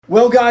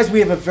Well, guys, we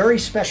have a very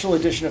special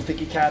edition of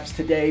Thinking Caps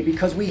today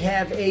because we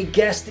have a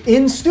guest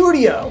in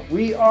studio.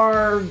 We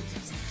are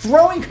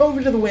throwing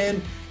COVID to the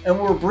wind, and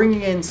we're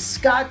bringing in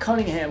Scott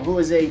Cunningham, who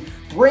is a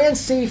brand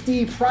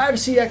safety,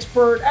 privacy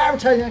expert,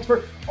 advertising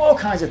expert, all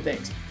kinds of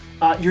things.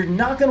 You're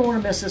not going to want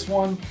to miss this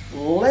one.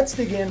 Let's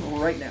dig in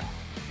right now.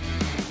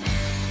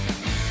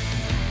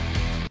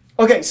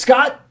 Okay,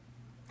 Scott,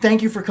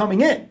 thank you for coming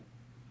in.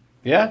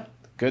 Yeah,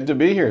 good to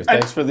be here.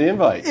 Thanks for the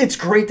invite. It's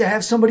great to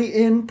have somebody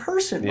in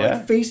person,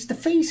 like face to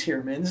face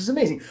here, man. This is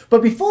amazing.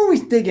 But before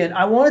we dig in,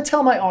 I want to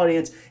tell my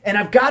audience, and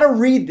I've got to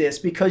read this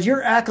because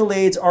your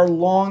accolades are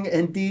long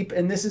and deep,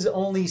 and this is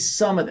only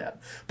some of them.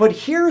 But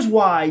here's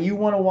why you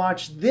want to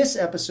watch this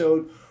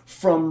episode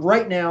from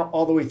right now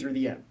all the way through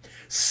the end.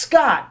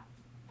 Scott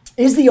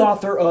is the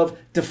author of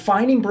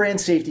Defining Brand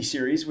Safety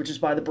series, which is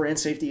by the Brand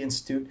Safety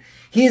Institute.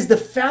 He is the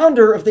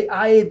founder of the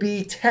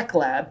IAB Tech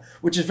Lab,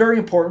 which is very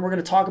important. We're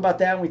going to talk about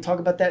that, and we talk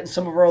about that in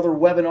some of our other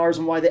webinars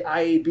and why the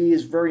IAB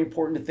is very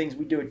important to things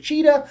we do at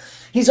Cheetah.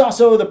 He's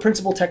also the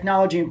principal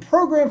technology and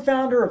program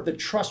founder of the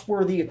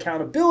Trustworthy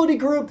Accountability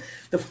Group,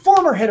 the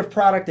former head of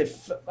product at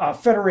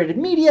Federated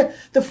Media,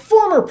 the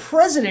former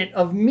president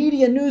of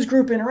Media News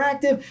Group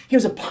Interactive. He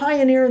was a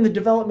pioneer in the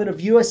development of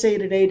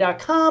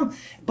USAtoday.com,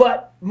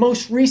 but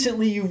most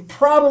recently, you've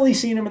probably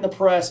seen him in the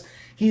press.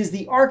 He is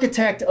the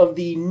architect of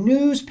the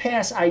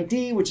NewsPass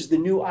ID, which is the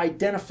new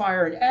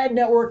identifier and ad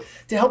network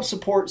to help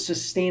support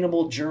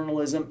sustainable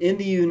journalism in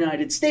the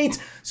United States.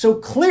 So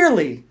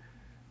clearly,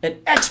 an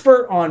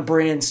expert on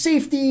brand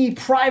safety,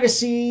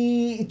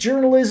 privacy,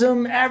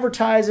 journalism,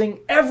 advertising,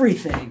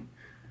 everything.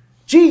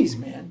 Geez,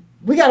 man,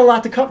 we got a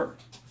lot to cover.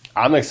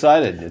 I'm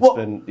excited. It's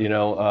been,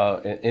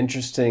 an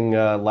interesting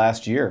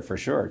last year for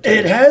sure. Too.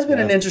 It has been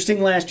an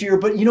interesting last year,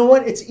 but you know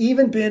what? It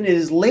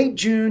is late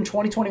June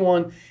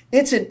 2021.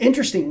 It's an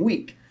interesting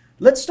week.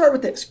 Let's start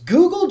with this.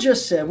 Google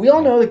just said, we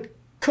all know that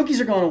cookies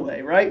are going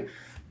away, right?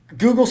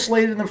 Google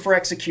slated them for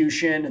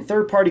execution, and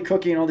third-party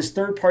cookie and all this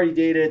third-party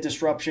data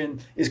disruption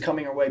is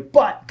coming our way.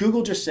 But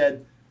Google just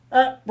said,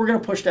 we're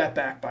going to push that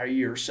back by a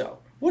year or so.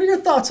 What are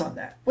your thoughts on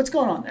that? What's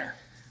going on there?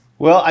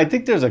 Well, I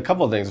think there's a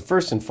couple of things.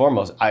 First and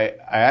foremost, I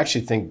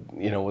actually think,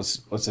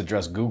 let's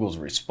address Google's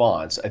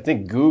response. I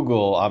think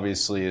Google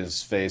obviously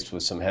is faced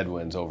with some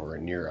headwinds over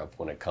in Europe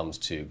when it comes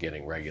to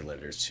getting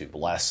regulators to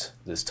bless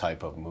this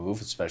type of move,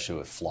 especially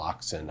with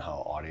flocks and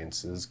how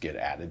audiences get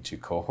added to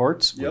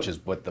cohorts, which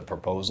is what the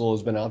proposal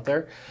has been out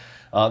there.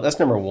 That's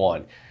number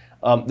one.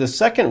 The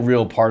second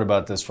real part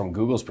about this from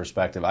Google's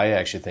perspective, I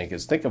actually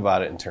think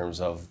about it in terms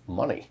of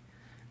money.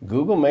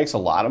 Google makes a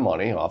lot of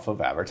money off of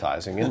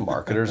advertising and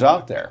marketers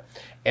out there.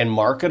 And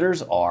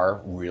marketers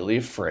are really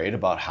afraid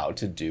about how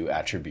to do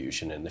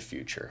attribution in the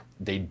future.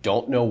 They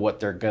don't know what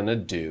they're going to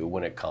do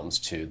when it comes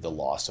to the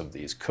loss of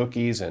these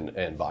cookies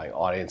and buying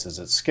audiences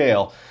at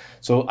scale.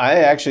 So I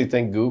actually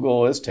think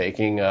Google is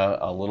taking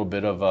a little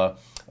bit of a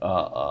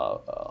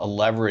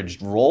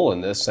leveraged role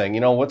in this, saying,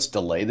 let's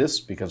delay this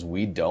because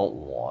we don't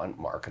want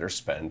marketer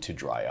spend to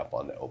dry up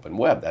on the open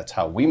web. That's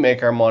how we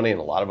make our money, and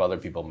a lot of other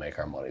people make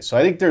our money. So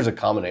I think there's a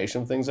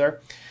combination of things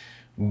there.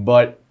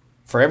 But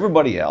for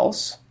everybody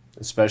else,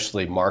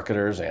 especially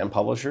marketers and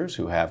publishers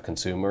who have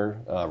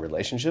consumer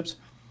relationships,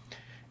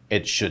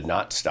 it should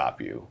not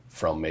stop you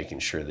from making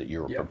sure that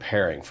you're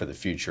preparing for the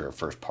future of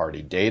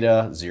first-party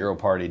data,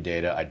 zero-party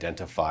data,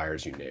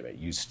 identifiers, you name it.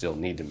 You still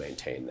need to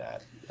maintain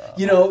that.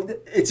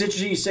 It's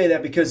interesting you say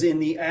that because in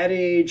the Ad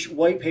Age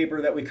white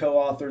paper that we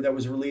co-authored that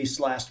was released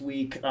last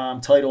week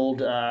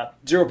titled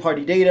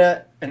Zero-Party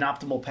Data, An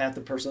Optimal Path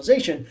to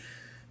Personalization,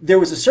 there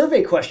was a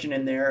survey question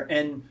in there,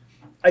 and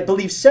I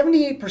believe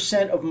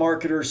 78% of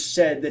marketers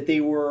said that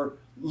they were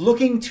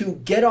looking to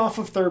get off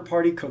of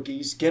third-party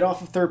cookies, get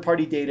off of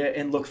third-party data,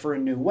 and look for a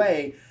new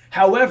way.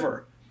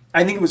 However,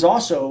 I think it was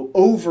also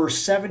over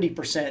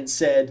 70%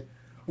 said,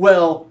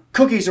 well,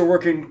 cookies are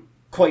working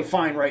quite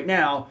fine right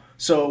now,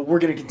 so we're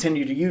going to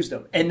continue to use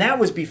them. And that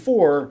was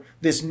before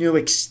this new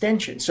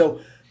extension. So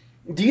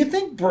do you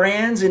think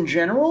brands in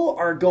general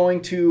are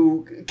going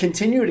to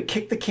continue to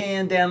kick the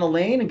can down the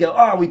lane and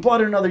go, we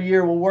bought it another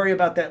year, we'll worry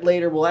about that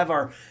later, we'll have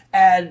our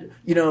ad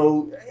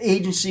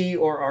agency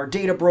or our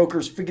data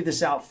brokers figure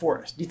this out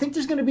for us? Do you think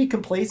there's going to be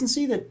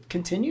complacency that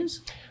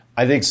continues?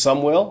 I think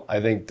some will.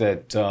 I think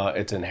that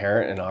it's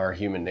inherent in our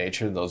human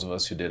nature. Those of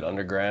us who did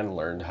undergrad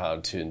learned how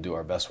to do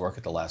our best work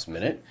at the last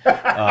minute.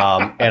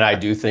 And I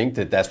do think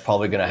that that's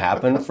probably going to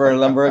happen for a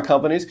number of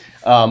companies.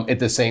 At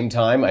the same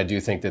time, I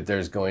do think that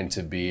there's going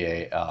to be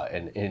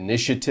an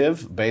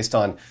initiative based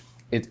on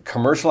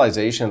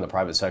commercialization in the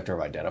private sector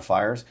of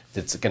identifiers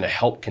that's going to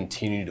help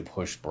continue to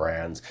push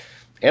brands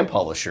and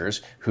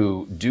publishers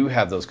who do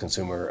have those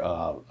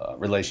consumer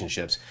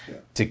relationships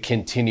to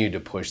continue to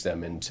push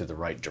them into the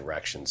right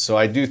direction. So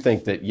I do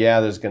think that,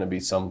 there's going to be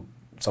some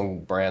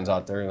brands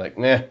out there like,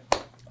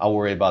 I'll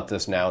worry about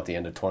this now at the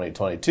end of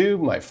 2022.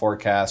 My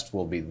forecast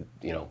will be,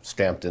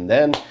 stamped in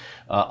then.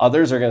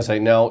 Others are going to say,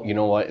 no, you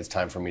know what? It's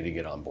time for me to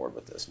get on board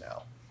with this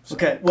now.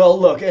 Okay, well,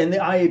 look, and the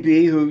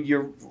IAB, who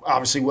you're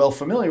obviously well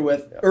familiar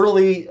with,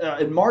 early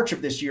in March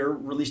of this year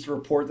released a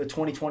report, the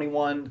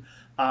 2021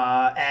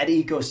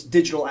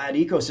 digital ad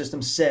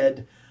ecosystem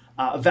said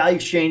value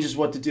exchange is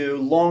what to do,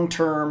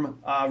 long-term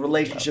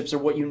relationships are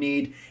what you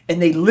need,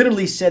 and they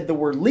literally said the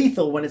word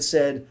lethal when it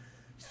said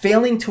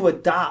failing to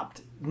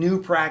adopt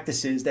new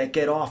practices that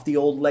get off the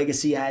old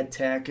legacy ad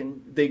tech,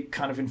 and they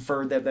kind of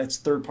inferred that that's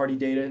third-party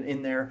data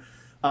in there,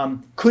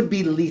 could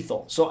be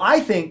lethal. So I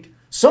think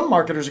some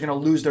marketers are going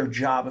to lose their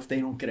job if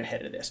they don't get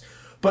ahead of this.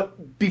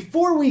 But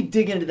before we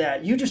dig into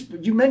that,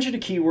 you mentioned a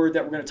keyword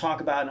that we're going to talk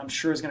about, and I'm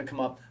sure is going to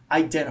come up: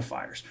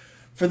 identifiers.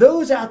 For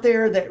those out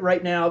there that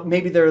right now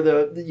maybe they're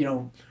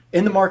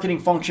in the marketing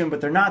function,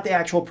 but they're not the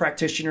actual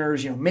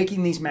practitioners,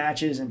 making these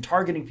matches and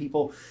targeting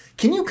people,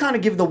 can you kind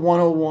of give the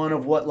 101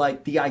 of what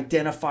like the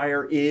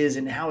identifier is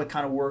and how it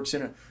kind of works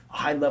in a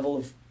high level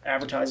of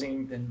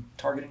advertising and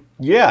targeting?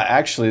 Yeah,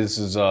 actually, this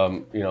is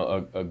a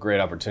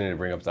great opportunity to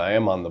bring up that I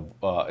am on the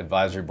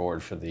advisory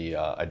board for the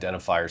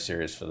identifier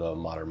series for the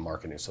Modern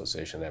Marketing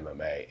Association,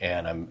 MMA,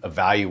 and I'm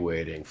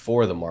evaluating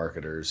for the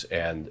marketers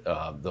and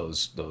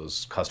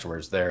those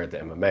customers there at the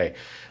MMA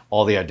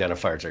all the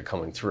identifiers that are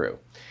coming through.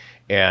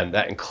 And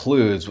that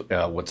includes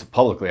what's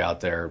publicly out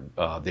there,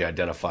 the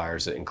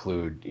identifiers that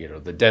include,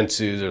 the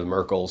Dentsus or the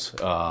Merkles,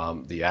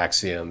 the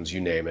Axioms,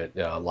 you name it,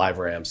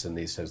 LiveRamps and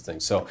these types of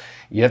things. So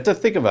you have to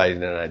think about it,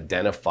 an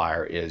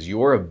identifier is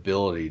your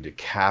ability to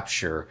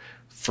capture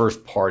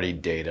first-party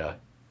data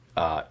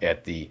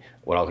at the,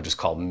 what I'll just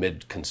call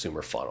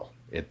mid-consumer funnel.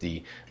 At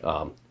the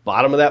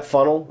bottom of that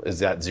funnel is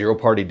that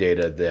zero-party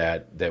data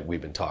that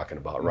we've been talking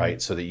about, right?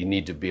 So that you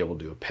need to be able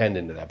to append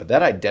into that. But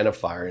that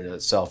identifier in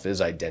itself is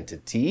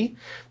identity,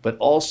 but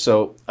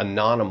also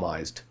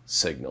anonymized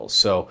signals.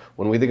 So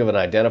when we think of an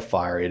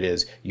identifier, it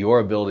is your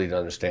ability to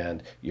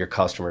understand your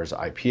customers'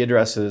 IP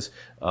addresses,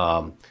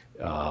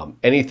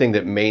 anything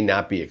that may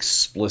not be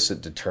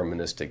explicit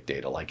deterministic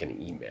data, like an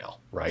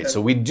email, right? Okay.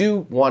 So we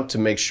do want to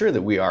make sure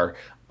that we are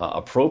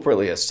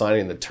appropriately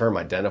assigning the term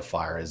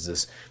identifier as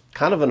this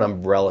kind of an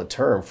umbrella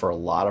term for a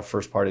lot of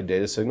first-party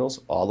data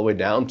signals, all the way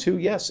down to,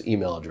 yes,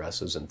 email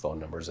addresses and phone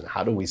numbers. And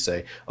how do we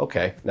say,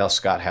 okay, now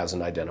Scott has an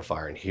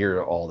identifier, and here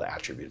are all the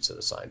attributes that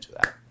assign to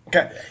that.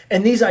 Okay,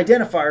 and these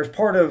identifiers,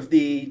 part of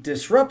the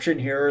disruption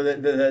here,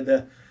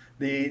 the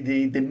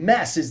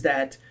mess is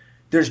that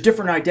there's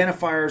different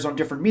identifiers on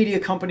different media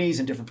companies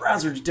and different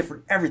browsers,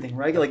 different everything,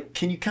 right? Like,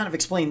 can you kind of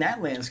explain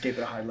that landscape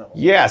at a high level?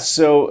 Yeah,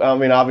 so,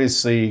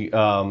 obviously,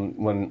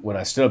 when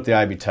I stood up the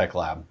IAB Tech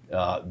Lab,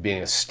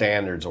 being a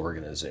standards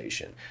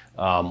organization,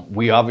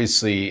 we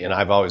obviously, and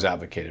I've always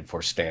advocated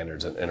for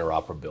standards and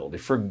interoperability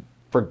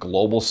for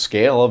global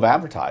scale of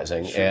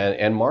advertising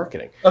and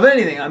marketing. Of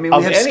anything. We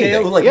have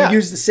scale, we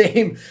use the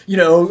same,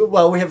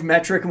 we have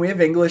metric and we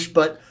have English,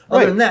 but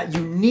other than that,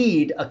 you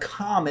need a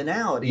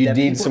commonality. You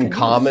need some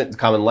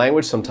common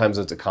language. Sometimes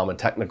it's a common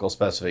technical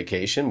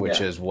specification, which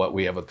is what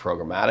we have with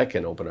programmatic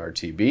and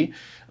OpenRTB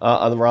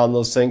around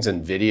those things,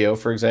 and video,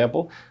 for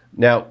example.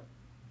 Now,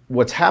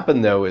 what's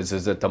happened, though, is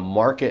that the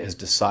market has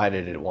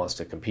decided it wants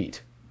to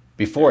compete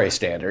before a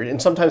standard, and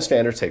sometimes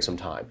standards take some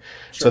time.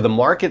 Sure. So the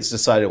market's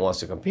decided it wants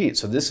to compete.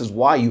 So this is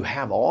why you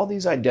have all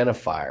these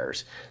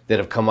identifiers that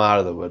have come out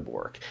of the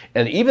woodwork.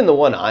 And even the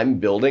one I'm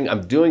building,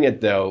 I'm doing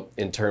it, though,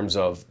 in terms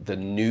of the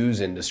news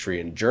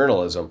industry and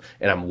journalism,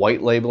 and I'm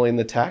white labeling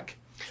the tech.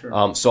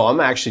 Sure. So I'm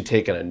actually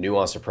taking a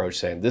nuanced approach,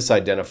 saying this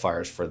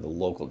identifier is for the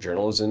local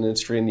journalism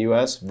industry in the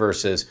U.S.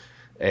 versus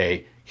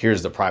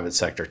here's the private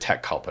sector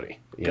tech company,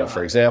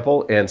 for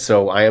example. And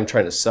so I am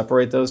trying to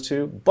separate those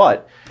two.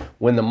 But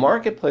when the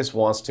marketplace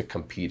wants to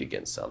compete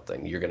against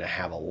something, you're going to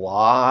have a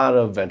lot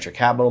of venture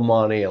capital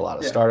money, a lot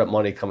of startup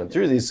money coming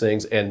through these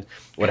things. And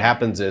what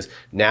happens is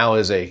now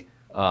as a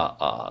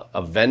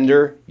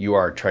vendor, you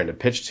are trying to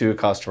pitch to a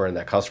customer, and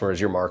that customer is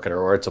your marketer,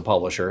 or it's a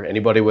publisher,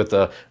 anybody with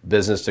a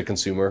business to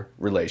consumer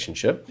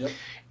relationship. Yep.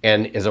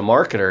 And as a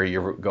marketer,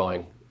 you're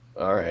going,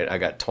 all right, I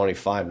got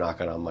 25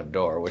 knocking on my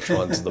door. Which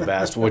one's the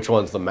best? Which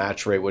one's the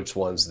match rate? Which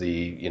one's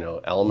the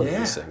element of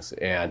these things?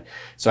 And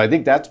so I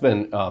think that's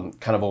been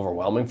kind of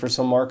overwhelming for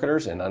some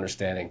marketers, and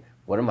understanding,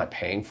 what am I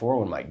paying for?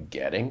 What am I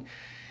getting?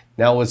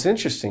 Now, what's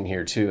interesting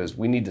here too is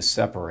we need to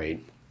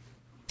separate,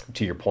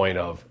 to your point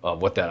of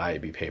what that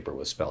IAB paper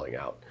was spelling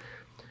out.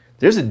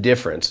 There's a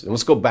difference, and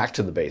let's go back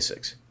to the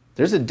basics.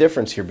 There's a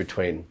difference here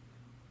between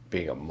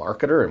being a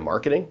marketer and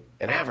marketing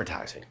and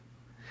advertising.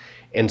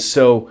 And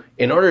so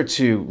in order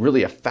to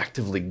really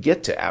effectively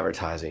get to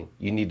advertising,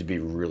 you need to be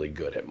really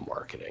good at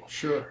marketing.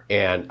 Sure.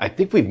 And I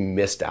think we've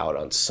missed out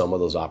on some of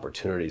those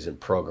opportunities in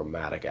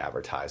programmatic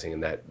advertising, in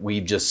that we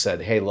just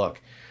said, hey,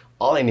 look,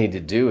 all I need to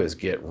do is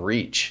get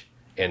reach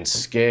and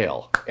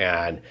scale,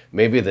 and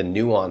maybe the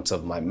nuance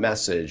of my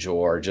message,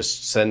 or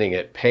just sending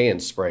it pay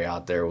and spray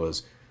out there,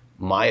 was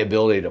my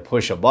ability to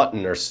push a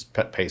button or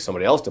pay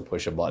somebody else to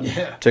push a button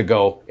to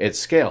go at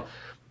scale.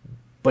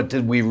 But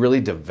did we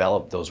really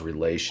develop those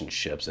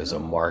relationships as a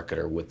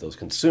marketer with those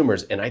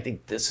consumers? And I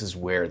think this is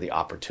where the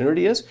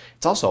opportunity is.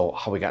 It's also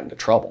how we got into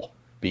trouble,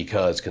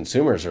 because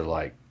consumers are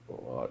like,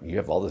 you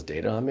have all this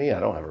data on me? I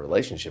don't have a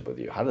relationship with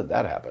you. How did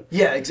that happen?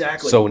 Yeah,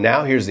 exactly. So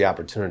now here's the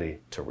opportunity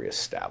to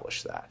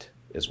reestablish that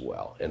as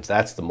well. And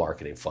that's the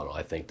marketing funnel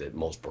I think that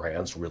most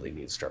brands really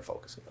need to start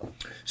focusing on.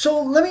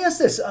 So let me ask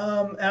this.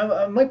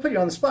 I might put you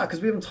on the spot because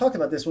we haven't talked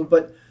about this one,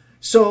 but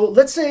so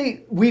let's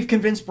say we've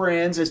convinced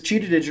brands as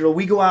Cheetah Digital,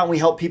 we go out and we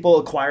help people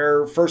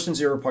acquire first and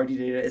zero party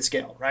data at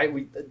scale,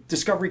 right?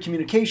 Discovery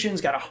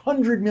Communications got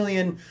 100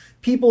 million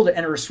people to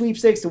enter a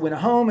sweepstakes to win a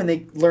home, and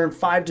they learn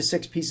 5 to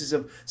 6 pieces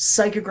of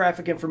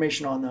psychographic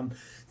information on them.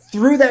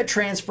 Through that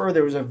transfer,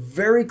 there was a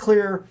very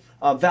clear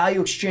value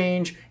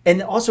exchange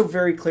and also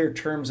very clear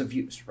terms of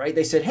use, right?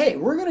 They said, hey,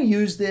 we're going to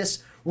use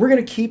this. We're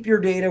going to keep your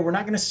data. We're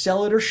not going to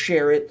sell it or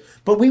share it,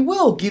 but we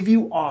will give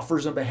you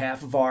offers on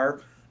behalf of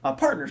our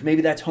partners.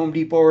 Maybe that's Home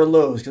Depot or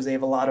Lowe's because they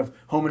have a lot of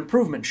home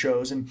improvement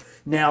shows. And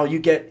now you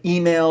get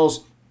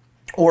emails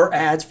or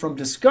ads from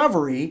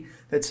Discovery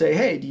that say,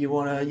 hey, do you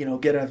want to,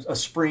 get a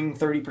spring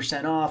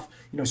 30% off,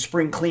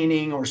 spring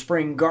cleaning or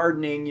spring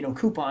gardening,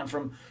 coupon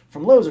from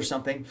Lowe's or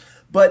something.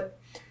 But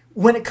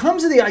when it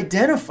comes to the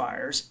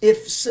identifiers,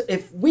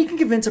 if we can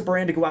convince a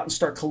brand to go out and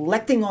start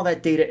collecting all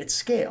that data at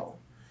scale,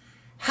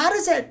 how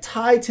does that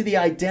tie to the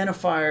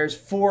identifiers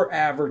for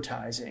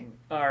advertising?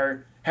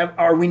 Are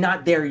we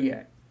not there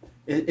yet?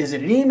 Is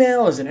it an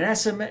email? Is it an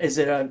SMS? Is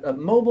it a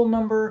mobile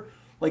number?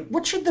 Like,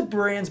 what should the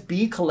brands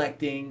be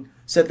collecting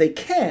so that they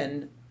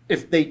can,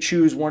 if they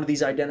choose one of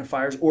these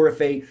identifiers, or if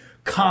a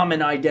common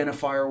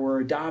identifier were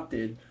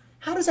adopted,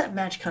 how does that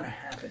match kind of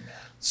happen?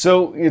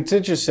 So it's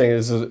interesting.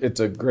 It's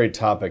a great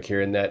topic here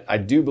in that I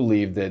do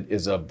believe that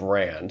as a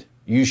brand,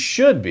 you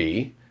should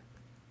be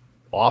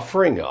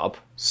offering up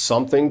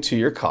something to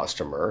your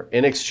customer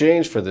in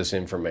exchange for this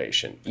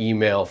information,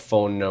 email,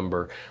 phone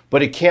number,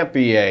 but it can't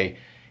be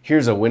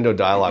here's a window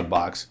dialog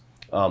box.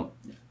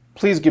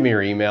 Please give me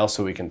your email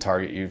so we can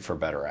target you for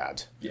better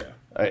ads. Yeah.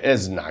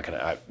 It's not going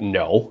to,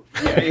 no.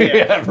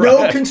 Yeah, right.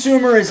 No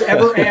consumer has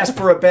ever asked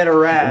for a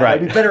better ad. Right.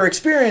 Maybe better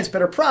experience,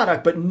 better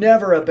product, but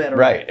never a better ad.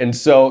 Right. And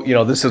so,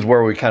 this is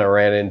where we kind of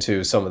ran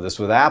into some of this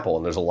with Apple.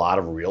 And there's a lot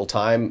of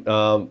real-time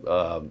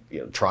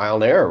trial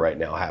and error right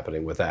now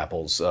happening with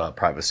Apple's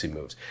privacy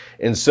moves.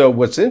 And so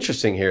what's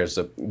interesting here is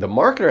the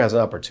marketer has an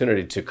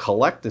opportunity to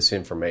collect this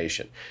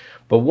information.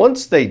 But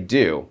once they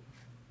do,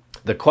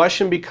 the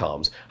question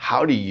becomes,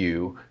 how do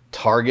you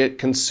target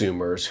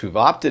consumers who've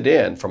opted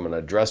in from an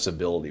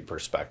addressability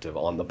perspective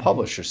on the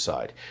publisher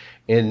side?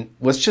 And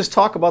let's just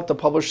talk about the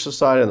publisher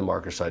side and the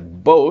marketer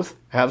side. Both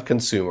have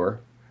consumer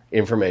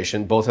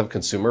information, both have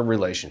consumer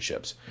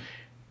relationships.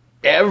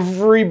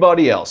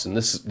 Everybody else, and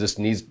this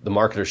needs, the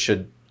marketer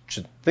should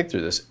think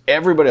through this,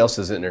 everybody else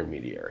is an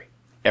intermediary.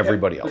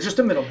 Everybody else. Just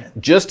a middleman.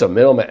 Just a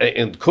middleman,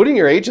 including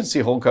your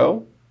agency,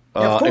 Holdco.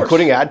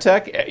 Including ad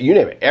tech, you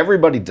name it.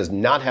 Everybody does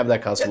not have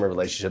that customer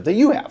relationship that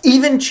you have.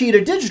 Even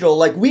Cheetah Digital,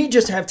 like we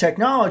just have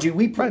technology.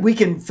 We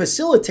can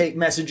facilitate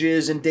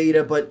messages and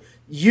data, but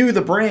you,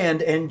 the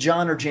brand, and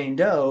John or Jane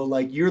Doe,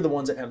 like you're the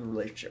ones that have the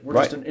relationship. We're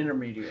just an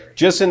intermediary.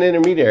 Just an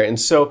intermediary. And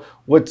so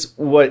what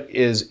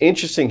is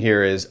interesting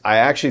here is I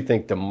actually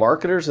think the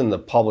marketers and the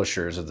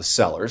publishers or the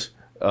sellers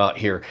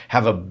here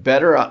have a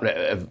better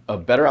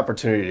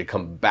opportunity to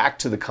come back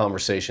to the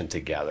conversation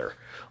together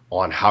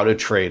on how to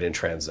trade and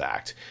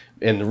transact.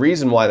 And the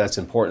reason why that's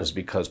important is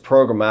because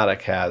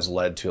programmatic has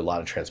led to a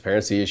lot of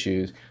transparency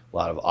issues, a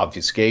lot of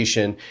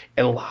obfuscation,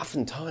 and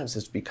oftentimes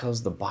it's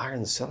because the buyer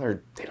and the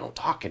seller, they don't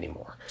talk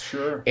anymore.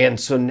 Sure. And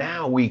so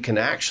now we can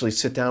actually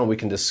sit down and we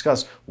can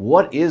discuss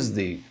what is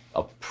the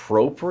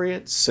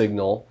appropriate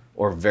signal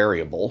or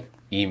variable,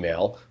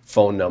 email,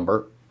 phone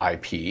number,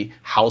 IP,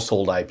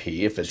 household IP,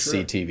 if it's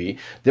CTV,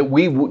 that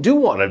we do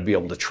want to be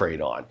able to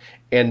trade on.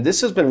 And this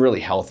has been really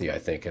healthy, I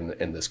think,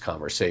 in this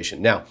conversation.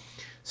 Now,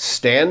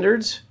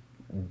 standards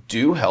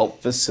do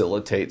help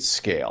facilitate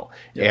scale.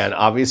 Yes. And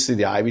obviously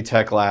the Ivy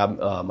Tech Lab,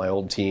 my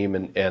old team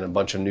and a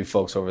bunch of new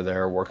folks over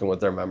there working with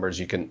their members,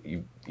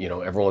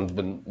 everyone's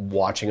been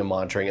watching and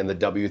monitoring, and the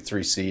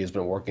W3C has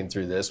been working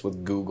through this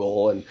with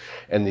Google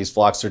and these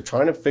flocks. They're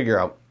trying to figure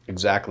out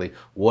exactly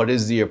what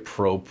is the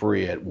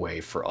appropriate way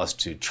for us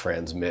to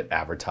transmit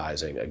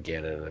advertising,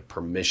 again, in a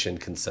permission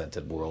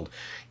consented world.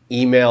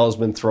 Email has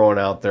been thrown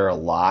out there a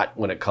lot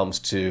when it comes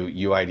to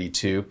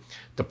UID2.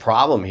 The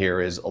problem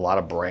here is a lot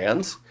of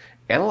brands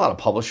and a lot of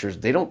publishers,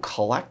 they don't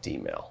collect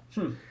email.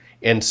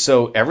 And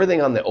so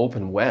everything on the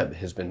open web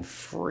has been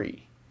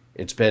free.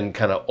 It's been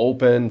kind of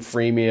open,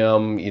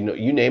 freemium,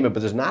 you name it, but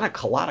there's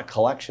not a lot of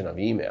collection of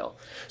email.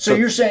 So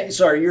you're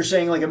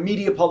saying like a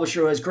media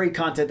publisher who has great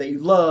content that you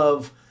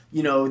love,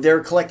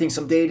 they're collecting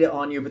some data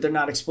on you, but they're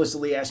not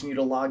explicitly asking you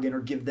to log in or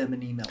give them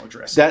an email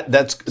address.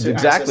 That's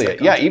exactly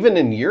it. Yeah, even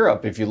in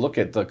Europe, if you look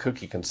at the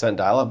cookie consent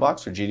dialog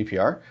box or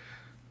GDPR,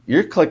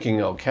 you're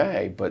clicking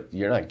OK, but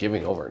you're not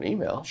giving over an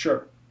email.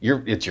 Sure.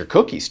 It's your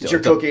cookie still. It's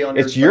your cookie on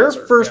your It's your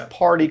first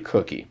party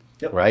cookie,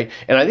 right?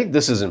 And I think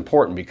this is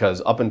important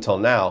because up until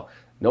now,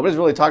 nobody's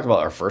really talked about,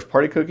 are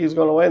first-party cookies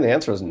going away? And the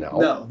answer is no.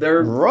 No,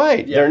 they're...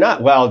 Right, they're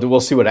not. Well,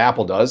 we'll see what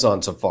Apple does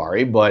on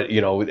Safari, but,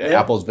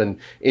 Apple's been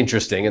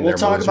interesting in their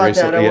moves recently. We'll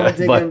talk about that. I want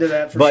to dig into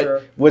that for sure.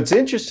 But what's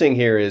interesting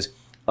here is,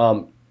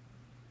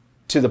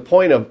 to the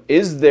point of,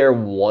 is there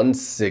one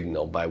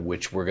signal by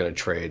which we're going to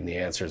trade? And the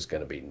answer is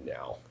going to be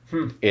no.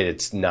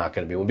 It's not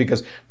going to be one,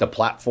 because the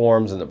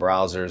platforms and the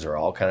browsers are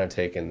all kind of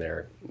taking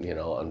their,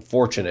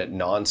 unfortunate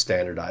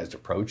non-standardized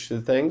approach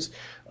to things.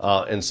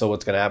 And so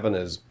what's going to happen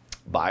is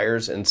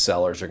buyers and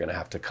sellers are going to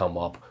have to come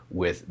up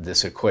with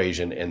this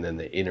equation, and then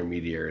the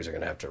intermediaries are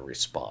going to have to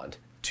respond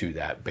to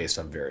that based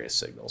on various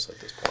signals at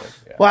this point.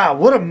 Yeah. Wow,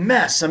 what a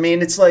mess. I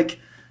mean, it's like,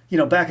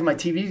 back in my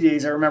TV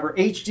days, I remember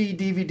HD,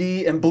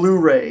 DVD, and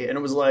Blu-ray, and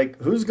it was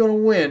like, who's going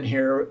to win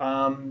here?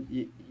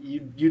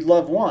 You'd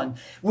love one,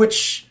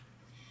 which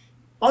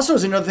also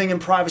is another thing in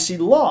privacy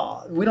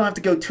law. We don't have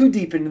to go too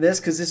deep into this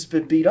because this has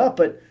been beat up,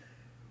 but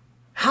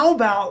how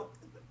about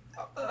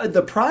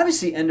the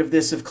privacy end of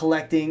this, of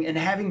collecting and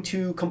having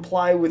to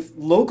comply with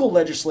local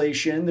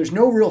legislation? There's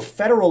no real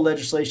federal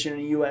legislation in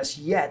the U.S.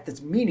 yet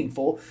that's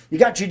meaningful. You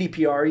got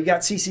GDPR, you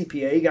got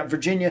CCPA, you got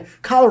Virginia,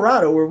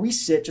 Colorado, where we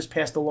sit, just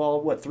passed a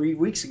law, 3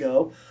 weeks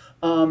ago.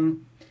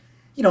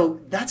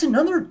 That's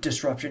another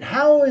disruption.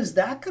 How is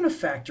that going to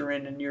factor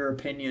in your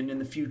opinion, in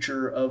the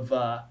future of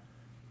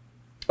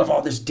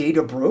all this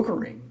data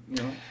brokering?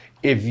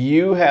 If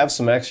you have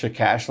some extra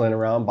cash laying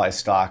around, buy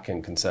stock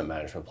in consent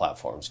management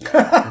platforms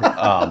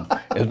now,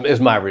 is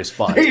my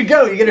response. There you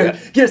go. You're going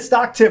to get a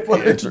stock tip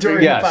during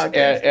the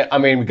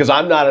podcast. Because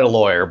I'm not a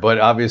lawyer, but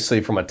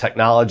obviously from a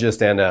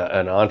technologist and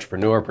an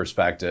entrepreneur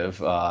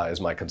perspective,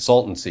 as my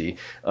consultancy,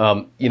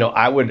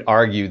 I would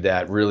argue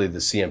that really the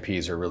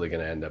CMPs are really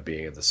going to end up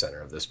being at the center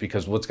of this,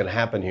 because what's going to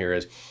happen here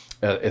is,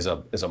 as a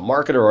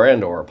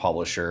marketer or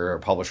a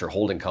publisher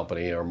holding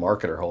company, or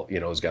marketer,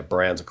 who's got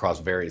brands across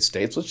various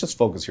states. Let's just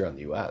focus here on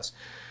the U.S.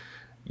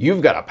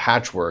 You've got a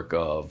patchwork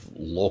of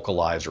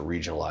localized or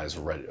regionalized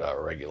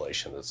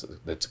regulation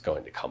that's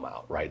going to come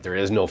out, right? There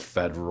is no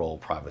federal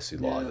privacy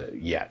law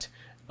yet.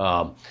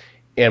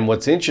 And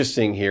what's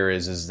interesting here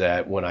is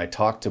that when I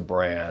talk to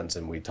brands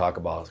and we talk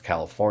about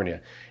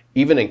California,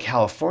 even in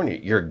California,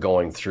 you're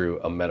going through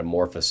a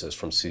metamorphosis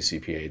from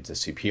CCPA to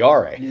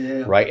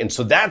CPRA, right? And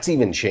so that's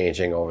even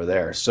changing over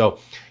there. So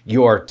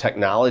your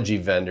technology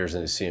vendors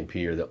and the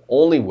CMP are the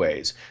only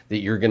ways that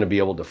you're going to be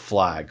able to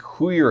flag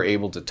who you're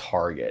able to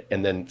target,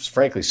 and then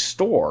frankly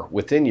store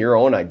within your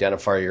own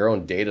identifier, your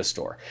own data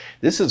store.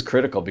 This is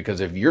critical,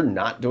 because if you're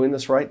not doing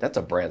this right, that's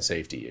a brand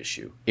safety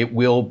issue. It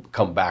will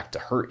come back to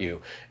hurt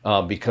you,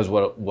 because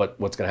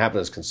what's going to happen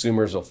is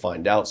consumers will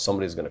find out,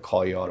 somebody's going to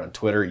call you out on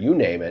Twitter, you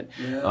name it.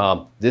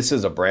 This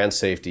is a brand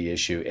safety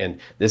issue, and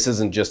this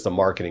isn't just the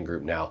marketing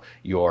group now.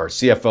 Your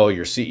CFO,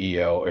 your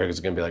CEO is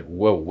going to be like,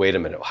 whoa, wait a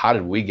minute, how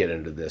did we get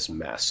into this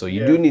mess? So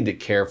you do need to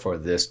care for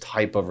this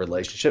type of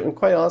relationship, and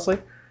quite honestly,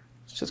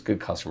 it's just good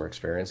customer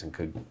experience and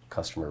good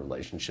customer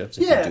relationships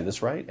if you do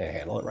this right and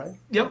handle it right.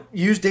 Yep.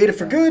 Use data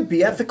for good,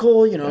 be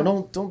ethical,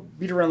 don't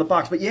beat around the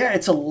box. But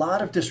it's a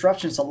lot of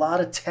disruption, it's a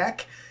lot of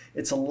tech,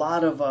 it's a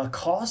lot of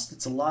cost,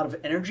 it's a lot of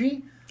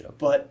energy.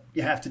 But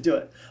you have to do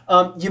it.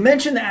 You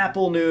mentioned the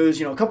Apple news,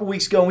 a couple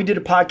weeks ago, and we did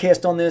a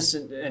podcast on this,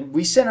 and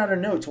we sent out a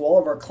note to all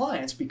of our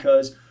clients,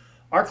 because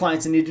our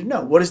clients need to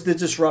know, what is the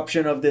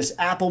disruption of this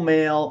Apple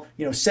Mail,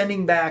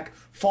 sending back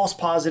false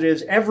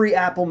positives. Every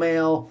Apple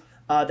Mail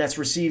that's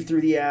received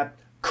through the app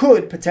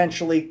could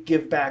potentially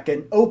give back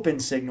an open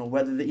signal,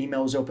 whether the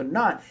email is open or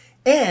not.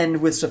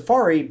 And with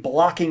Safari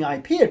blocking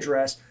IP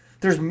address,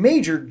 there's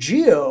major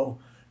geo.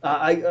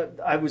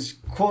 I was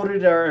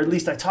quoted, or at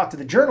least I talked to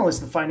the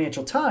journalist in the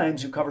Financial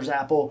Times who covers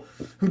Apple,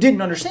 who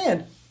didn't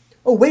understand.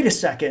 Oh, wait a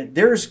second.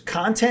 There's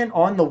content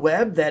on the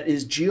web that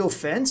is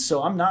geo-fenced,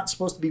 so I'm not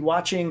supposed to be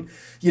watching,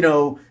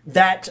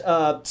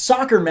 that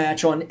soccer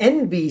match on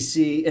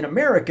NBC in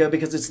America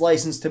because it's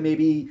licensed to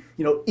maybe,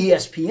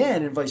 ESPN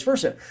and vice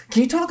versa.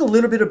 Can you talk a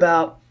little bit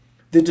about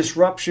the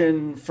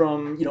disruption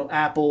from,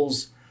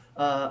 Apple's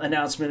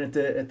announcement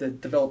at the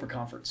developer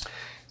conference?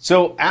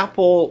 So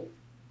Apple,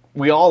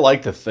 we all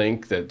like to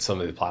think that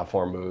some of the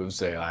platform moves,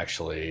 they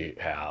actually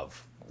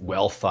have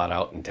well thought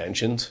out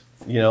intentions.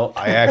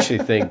 I actually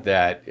think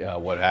that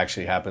what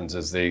actually happens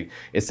is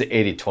it's the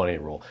 80-20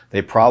 rule.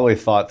 They probably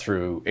thought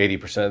through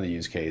 80% of the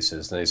use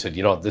cases, and they said,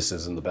 this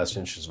is in the best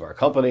interest of our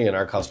company and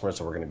our customers,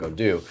 so we're going to go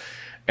do.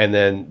 And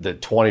then the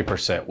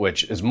 20%,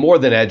 which is more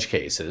than edge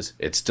cases,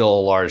 it's still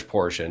a large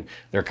portion,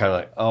 they're kind of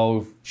like,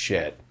 oh,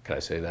 shit. Can I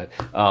say that?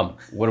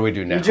 What do we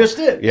do now? You just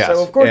did, yes.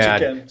 So of course you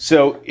can.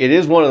 So it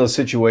is one of those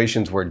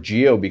situations where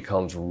geo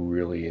becomes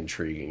really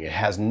intriguing. It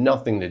has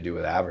nothing to do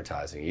with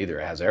advertising either.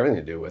 It has everything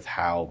to do with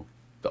how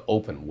the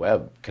open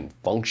web can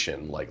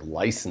function, like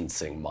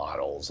licensing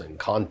models and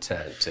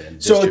content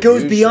and so it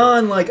goes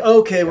beyond like,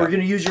 okay, we're going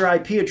to use your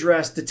IP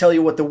address to tell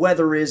you what the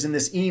weather is in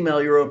this email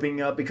you're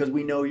opening up because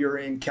we know you're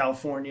in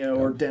California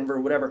or Denver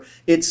or whatever.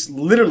 It's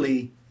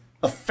literally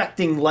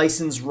affecting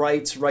license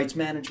rights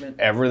management?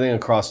 Everything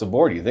across the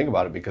board. You think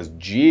about it, because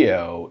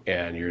geo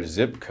and your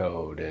zip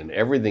code and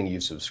everything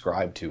you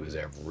subscribe to is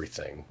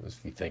everything,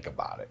 if you think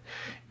about it.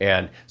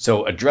 And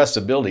so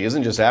addressability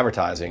isn't just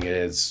advertising, it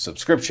is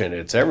subscription,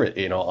 it's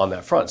on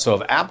that front. So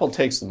if Apple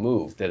takes the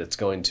move that it's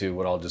going to,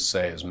 what I'll just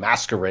say is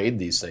masquerade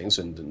these things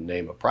in the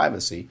name of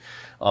privacy,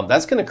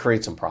 that's going to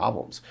create some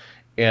problems.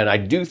 And I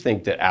do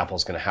think that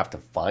Apple's going to have to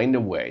find a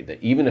way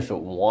that, even if it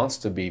wants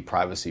to be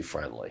privacy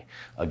friendly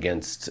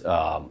against,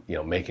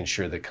 making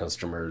sure that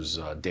customers'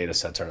 data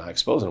sets are not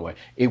exposed in a way,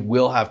 it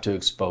will have to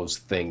expose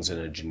things in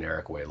a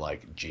generic way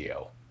like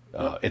geo.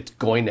 It's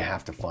going to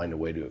have to find a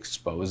way to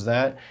expose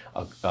that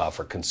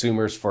for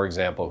consumers, for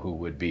example, who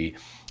would be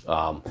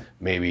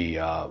maybe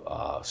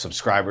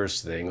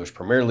subscribers to the English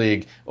Premier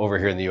League over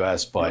here in the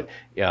U.S., but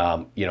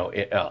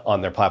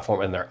on their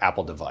platform and their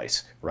Apple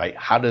device, right?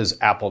 How does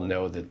Apple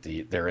know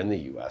that they're in the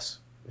U.S.?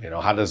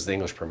 How does the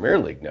English Premier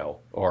League know,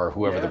 or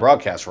whoever the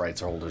broadcast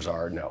rights holders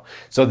are know?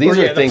 So these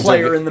are things. The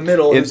player in the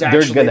middle is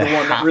actually the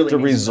one that really to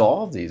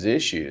resolve these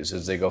issues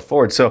as they go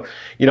forward. So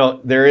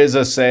there is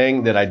a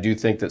saying that I do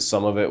think that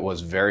some of it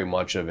was very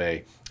much of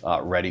a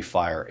ready,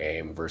 fire,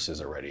 aim versus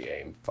a ready,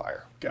 aim,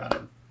 fire. Got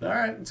it. All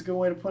right, that's a good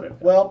way to put it.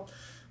 Well,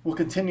 we'll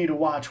continue to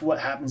watch what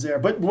happens there.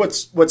 But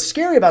what's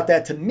scary about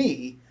that to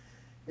me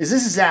is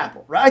this is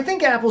Apple, right? I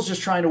think Apple's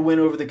just trying to win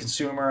over the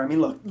consumer. I mean,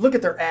 look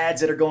at their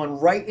ads that are going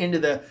right into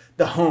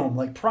the home.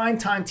 Like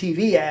primetime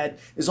TV ad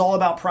is all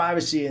about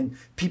privacy, and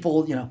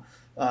people,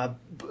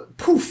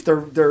 poof,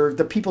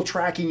 the people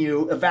tracking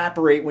you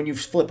evaporate when you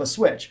flip a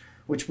switch,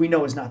 which we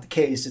know is not the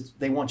case.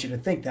 They want you to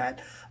think that.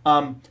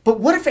 But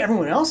what if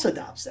everyone else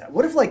adopts that?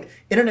 What if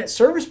internet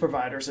service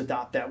providers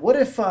adopt that? What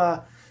if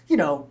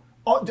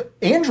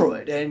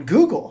Android and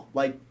Google,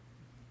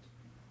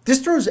 this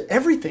throws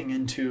everything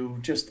into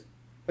just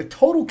a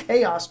total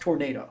chaos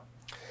tornado.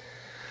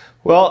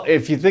 Well,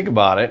 if you think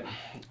about it,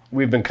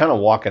 we've been kind of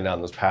walking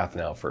down this path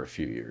now for a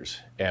few years,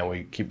 and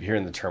we keep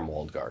hearing the term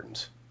walled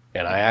gardens.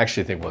 And I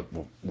actually think what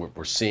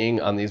we're seeing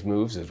on these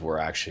moves is we're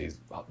actually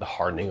the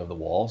hardening of the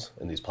walls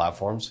in these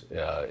platforms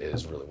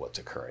is really what's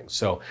occurring.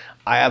 So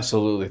I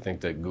absolutely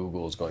think that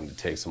Google is going to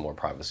take some more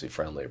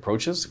privacy-friendly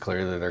approaches.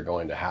 Clearly, they're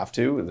going to have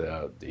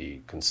to.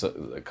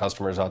 The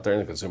customers out there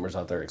and the consumers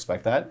out there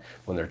expect that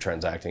when they're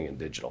transacting in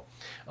digital.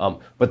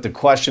 But the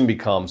question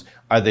becomes,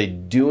 are they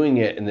doing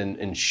it and then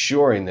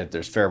ensuring that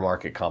there's fair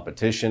market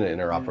competition and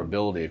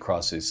interoperability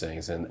across these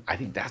things? And I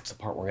think that's the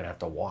part we're going to have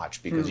to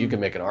watch, because you can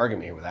make an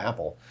argument here with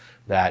Apple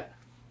that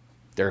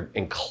they're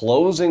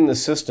enclosing the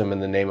system in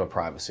the name of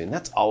privacy. And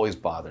that's always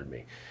bothered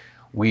me.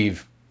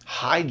 We've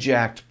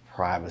hijacked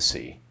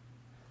privacy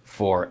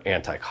for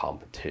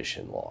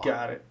anti-competition law.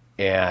 Got it.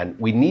 And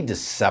we need to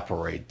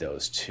separate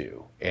those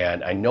two.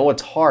 And I know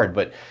it's hard,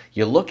 but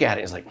you look at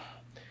it, it's like,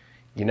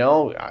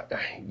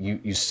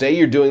 you say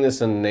you're doing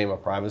this in the name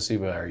of privacy,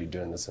 but are you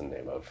doing this in the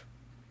name of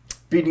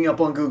beating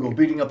up on Google,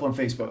 beating up on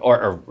Facebook,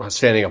 or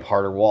standing up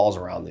harder walls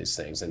around these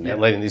things and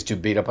letting these two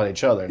beat up on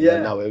each other? And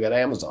then now we've got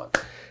Amazon,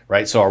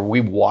 right? So are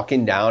we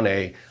walking down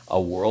a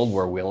world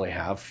where we only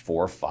have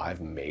 4 or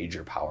 5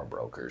 major power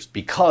brokers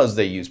because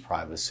they use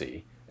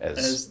privacy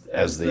as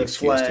the excuse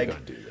flag, to go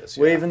do this?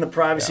 Waving the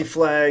privacy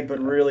flag, but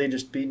really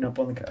just beating up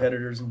on the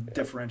competitors and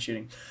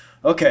differentiating.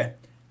 Okay,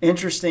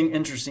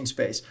 interesting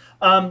space.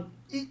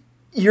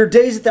 Your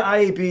days at the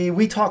IAB,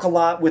 we talk a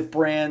lot with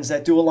brands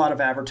that do a lot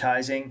of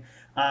advertising.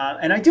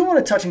 And I do want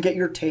to touch and get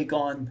your take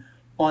on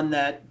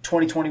that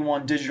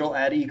 2021 Digital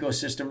Ad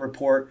Ecosystem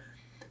Report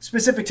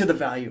specific to the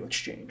value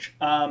exchange.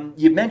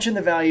 You mentioned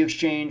the value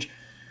exchange.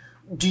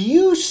 Do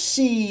you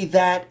see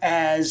that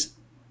as,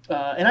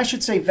 and I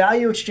should say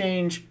value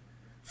exchange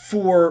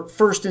for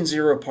first and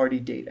zero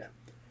party data?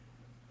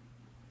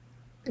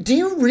 Do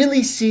you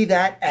really see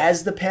that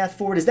as the path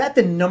forward? Is that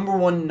the number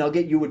one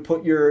nugget you would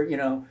put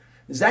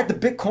is that the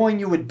Bitcoin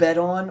you would bet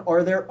on?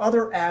 Are there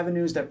other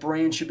avenues that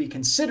brands should be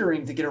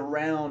considering to get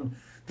around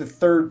the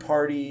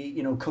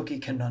third-party, cookie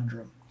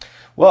conundrum?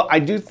 Well, I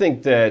do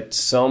think that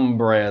some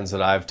brands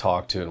that I've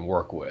talked to and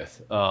work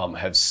with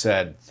have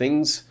said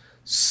things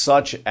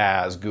such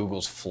as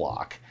Google's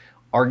Flock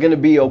are going to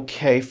be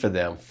okay for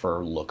them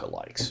for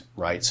lookalikes,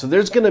 right? So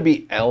there's going to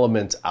be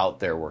elements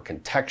out there where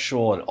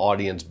contextual and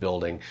audience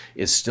building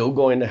is still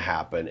going to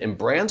happen, and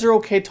brands are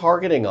okay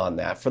targeting on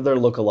that for their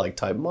lookalike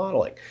type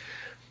modeling.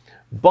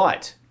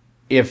 But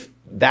if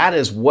that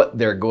is what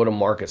their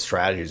go-to-market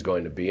strategy is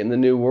going to be in the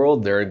new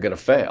world, they're going to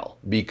fail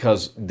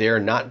because they're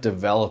not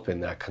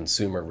developing that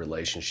consumer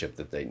relationship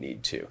that they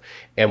need to.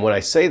 And when I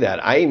say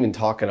that, I even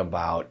talking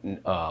about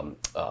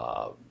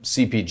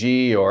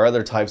CPG or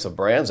other types of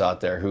brands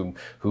out there who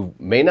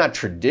may not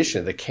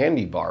traditionally, the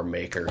candy bar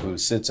maker who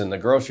sits in the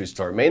grocery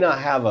store, may not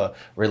have a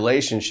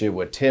relationship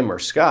with Tim or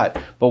Scott,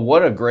 but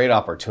what a great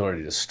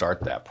opportunity to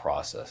start that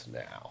process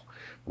now.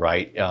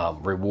 right?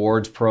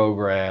 Rewards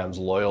programs,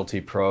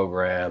 loyalty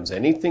programs,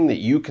 anything that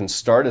you can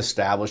start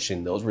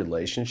establishing those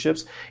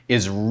relationships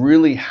is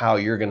really how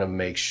you're going to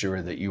make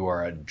sure that you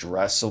are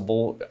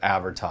addressable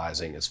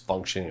advertising is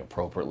functioning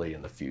appropriately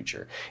in the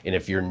future. And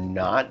if you're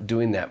not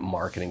doing that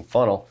marketing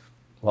funnel,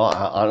 well,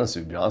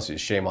 honestly, to be honest with you,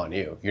 shame on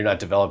you. You're not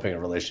developing a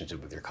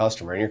relationship with your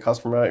customer, and your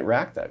customer might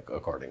react that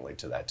accordingly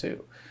to that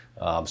too.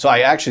 So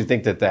I actually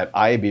think that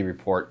IAB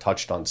report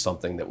touched on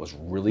something that was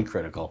really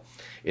critical.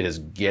 It is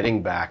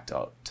getting back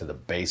to the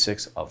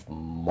basics of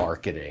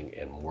marketing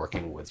and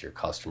working with your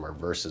customer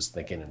versus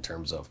thinking in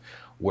terms of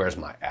where's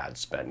my ad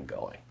spend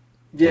going.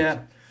 Yeah,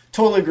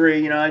 totally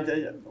agree.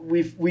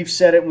 We've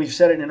said it, and we've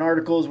said it in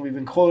articles, and we've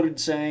been quoted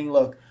saying,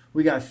 look,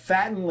 we got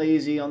fat and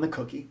lazy on the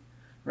cookie.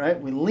 Right?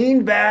 We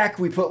leaned back,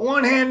 we put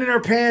one hand in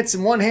our pants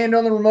and one hand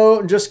on the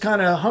remote and just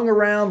kind of hung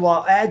around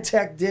while ad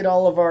tech did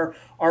all of our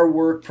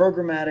work,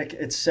 programmatic,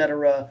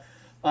 etc.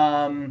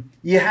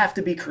 You have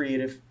to be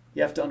creative.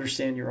 You have to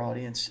understand your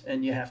audience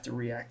and you have to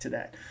react to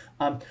that.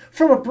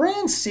 From a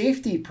brand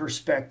safety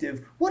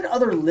perspective, what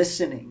other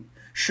listening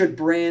should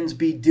brands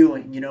be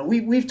doing?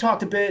 We've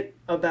talked a bit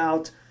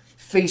about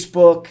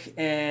Facebook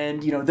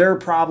and their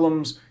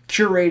problems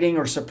curating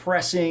or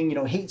suppressing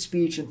hate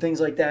speech and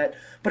things like that.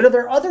 But are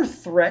there other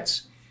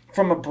threats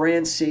from a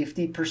brand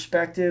safety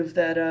perspective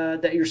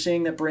that you're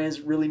seeing that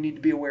brands really need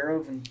to be aware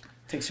of and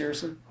take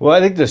seriously? Well,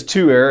 I think there's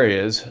two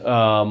areas.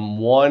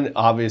 One,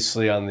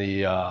 obviously, on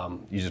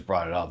the you just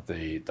brought it up,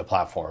 the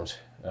platforms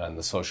and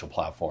the social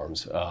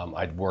platforms.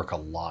 I'd work a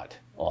lot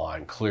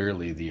on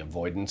clearly the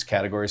avoidance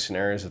category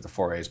scenarios that the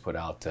 4A's put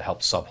out to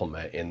help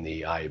supplement in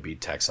the IAB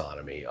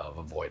taxonomy of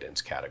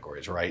avoidance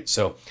categories, right?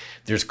 So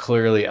there's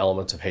clearly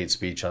elements of hate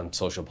speech on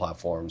social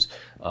platforms.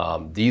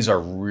 These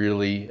are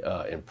really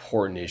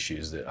important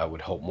issues that I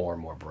would hope more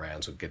and more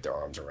brands would get their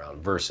arms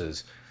around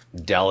versus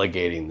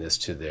delegating this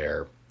to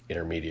their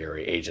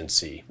intermediary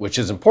agency, which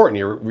is important.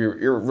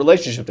 Your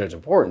relationship there is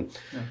important,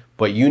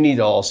 but you need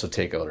to also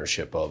take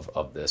ownership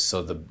of this.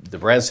 So the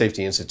Brand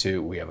Safety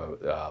Institute, we have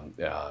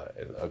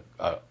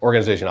a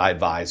organization I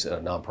advise, a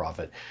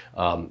nonprofit.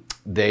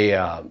 They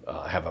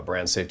have a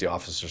brand safety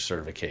officer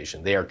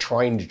certification. They are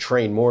trying to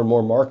train more and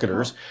more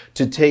marketers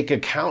to take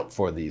account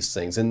for these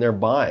things in their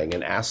buying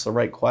and ask the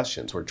right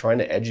questions. We're trying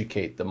to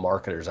educate the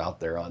marketers out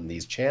there on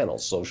these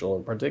channels, social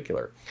in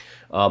particular.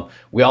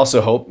 We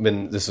also hope,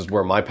 and this is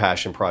where my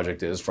passion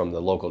project is from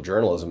the local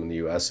journalism in the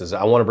U.S., is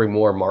I want to bring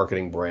more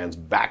marketing brands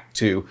back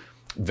to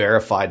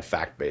verified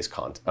fact-based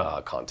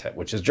content,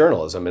 which is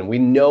journalism. And we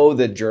know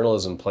that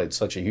journalism played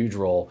such a huge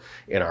role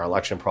in our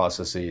election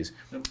processes,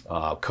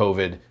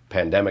 COVID,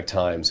 pandemic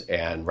times,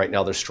 and right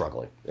now they're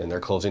struggling and they're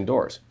closing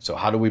doors. So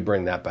how do we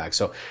bring that back?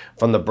 So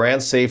from the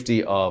brand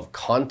safety of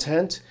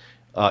content,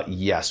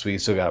 yes, we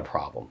still got a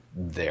problem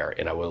there,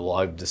 and I would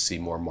love to see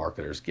more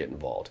marketers get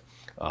involved.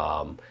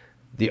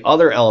 The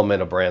other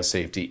element of brand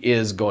safety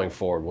is going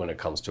forward when it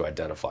comes to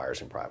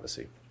identifiers and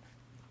privacy.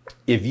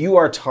 If you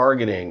are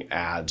targeting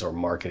ads or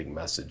marketing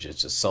messages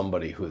to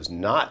somebody who is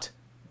not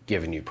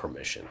giving you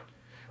permission,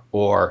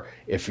 or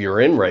if you're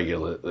in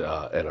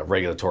a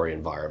regulatory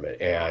environment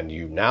and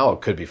you now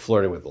could be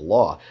flirting with the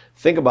law,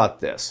 think about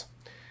this.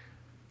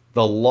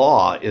 The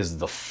law is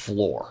the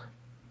floor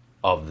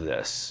of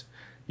this.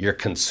 Your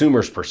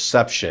consumer's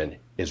perception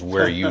is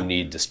where you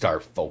need to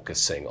start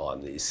focusing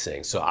on these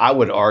things. So I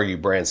would argue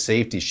brand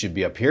safety should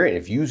be up here. And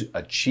if you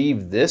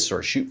achieve this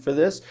or shoot for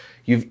this,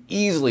 you've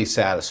easily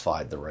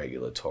satisfied the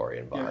regulatory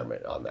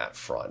environment on that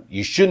front.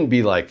 You shouldn't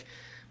be like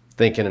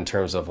thinking in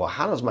terms of, well,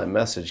 how does my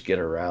message get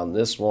around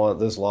this law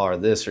or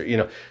this,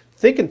 or,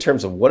 think in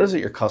terms of what is it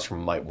your customer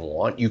might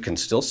want. You can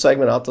still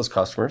segment out those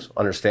customers,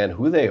 understand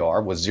who they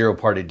are. With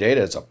zero-party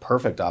data, it's a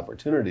perfect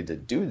opportunity to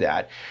do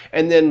that.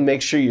 And then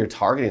make sure you're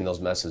targeting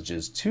those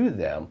messages to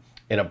them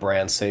in a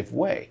brand safe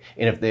way.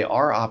 And if they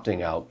are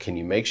opting out, can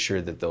you make sure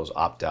that those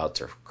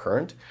opt-outs are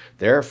current,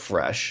 they're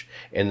fresh,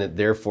 and that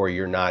therefore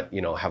you're not,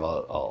 have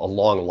a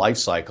long life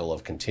cycle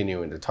of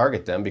continuing to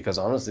target them, because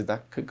honestly,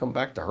 that could come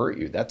back to hurt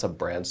you. That's a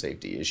brand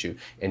safety issue,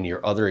 and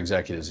your other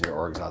executives in your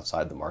orgs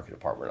outside the marketing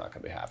department are not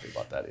gonna be happy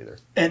about that either.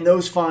 And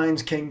those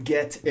fines can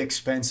get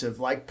expensive,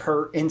 like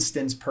per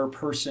instance, per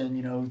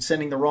person,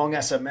 sending the wrong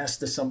SMS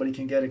to somebody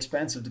can get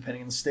expensive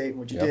depending on the state and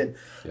what you did.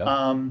 Yep.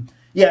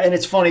 Yeah, and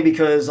it's funny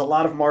because a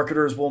lot of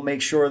marketers will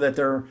make sure that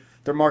their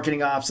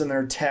marketing ops and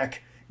their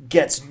tech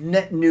gets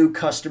net new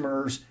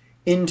customers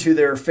into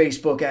their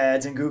Facebook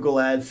ads and Google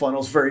ad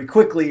funnels very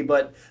quickly,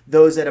 but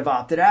those that have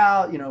opted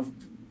out,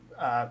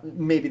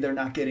 maybe they're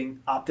not getting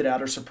opted out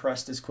or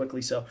suppressed as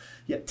quickly. So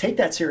yeah, take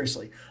that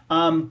seriously.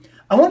 I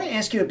want to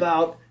ask you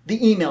about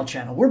the email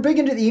channel. We're big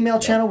into the email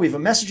channel. We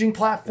have a messaging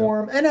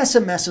platform and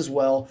SMS as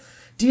well.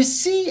 Do you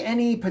see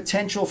any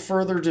potential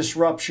further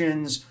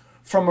disruptions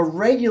from a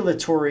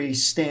regulatory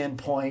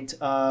standpoint,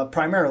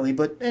 primarily,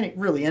 but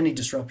any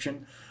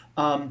disruption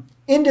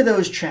into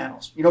those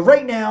channels?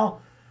 Right now,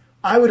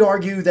 I would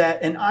argue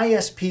that an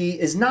ISP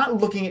is not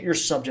looking at your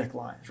subject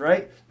lines,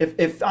 right?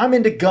 If I'm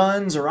into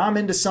guns or I'm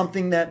into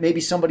something that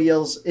maybe somebody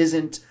else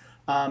isn't,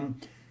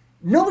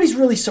 nobody's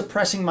really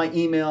suppressing my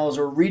emails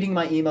or reading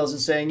my emails and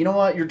saying, you know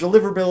what, your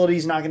deliverability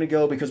is not going to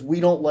go because we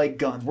don't like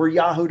guns. We're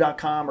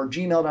yahoo.com or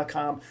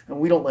gmail.com and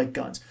we don't like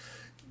guns.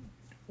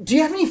 Do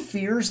you have any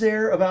fears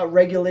there about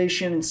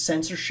regulation and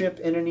censorship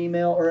in an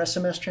email or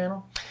SMS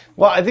channel?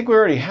 Well, I think we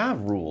already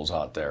have rules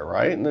out there,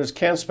 right? And there's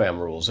CAN-SPAM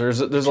rules.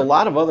 There's a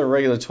lot of other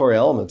regulatory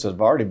elements that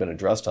have already been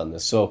addressed on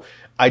this. So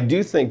I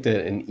do think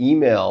that an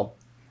email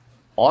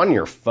on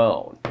your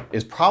phone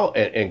is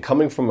probably, and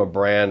coming from a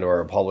brand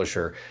or a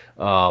publisher,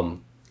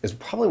 is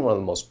probably one of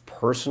the most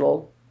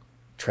personal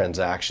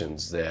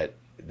transactions that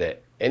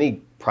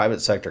any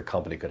private sector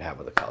company could have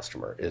with a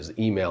customer is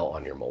email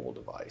on your mobile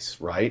device,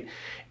 right?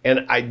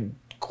 And I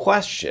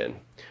question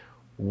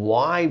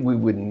why we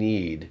would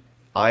need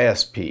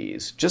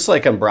ISPs, just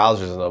like on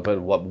browsers and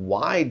open,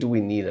 why do we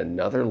need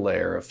another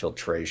layer of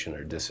filtration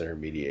or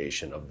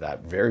disintermediation of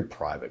that very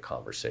private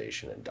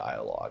conversation and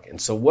dialogue? And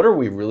so what are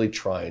we really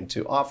trying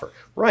to offer?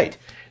 Right,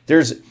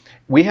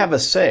 we have a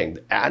saying,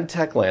 ad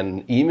tech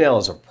land, email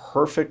is a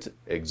perfect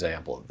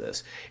example of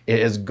this.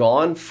 It has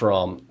gone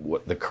from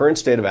the current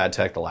state of ad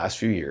tech the last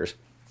few years,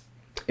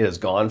 it has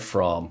gone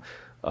from,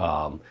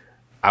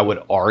 I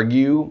would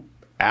argue,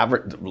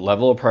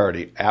 level of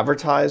priority,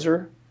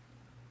 advertiser,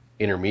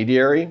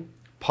 intermediary,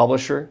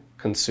 publisher,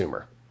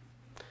 consumer.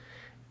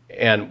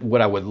 And what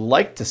I would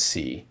like to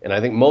see, and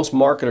I think most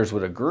marketers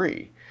would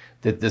agree,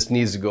 that this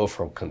needs to go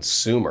from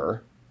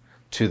consumer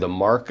to the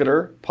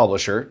marketer,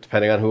 publisher,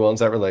 depending on who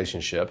owns that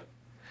relationship,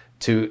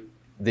 to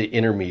the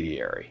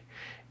intermediary.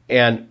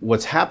 And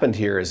what's happened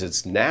here is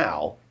it's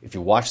now, if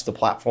you watch the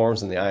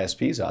platforms and the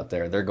ISPs out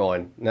there, they're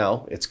going,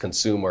 no, it's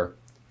consumer,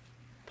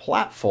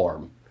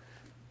 platform,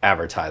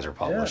 advertiser,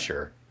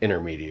 publisher,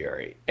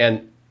 intermediary.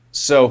 And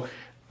so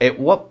at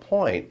what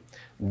point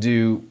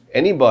do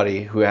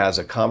anybody who has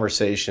a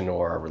conversation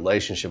or a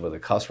relationship with a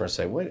customer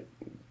say, wait,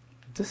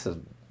 this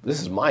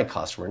is my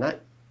customer, not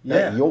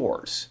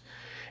yours?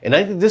 And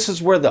I think this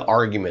is where the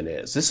argument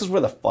is. This is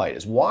where the fight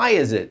is. Why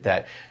is it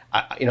that,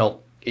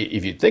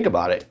 if you think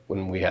about it,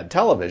 when we had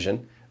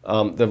television,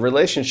 the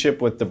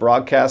relationship with the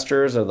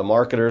broadcasters or the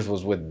marketers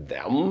was with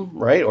them,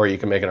 right? Or you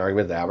can make an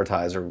argument the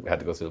advertiser had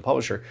to go through the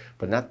publisher,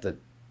 but not the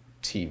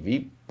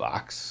TV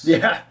box.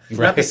 Yeah, right?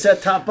 Not the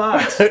set-top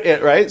box.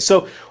 Right?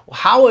 So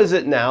how is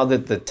it now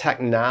that the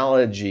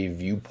technology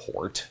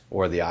viewport,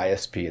 or the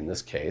ISP in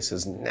this case,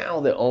 is now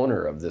the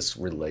owner of this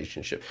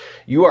relationship?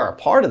 You are a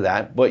part of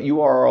that, but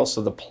you are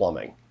also the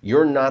plumbing.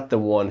 You're not the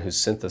one who's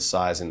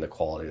synthesizing the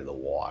quality of the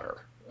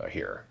water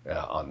here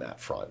on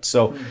that front.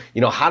 So,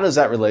 how does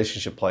that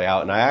relationship play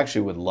out? And I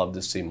actually would love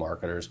to see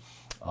marketers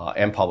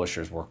and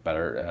publishers work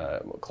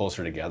better,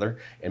 closer together,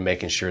 and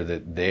making sure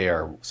that they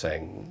are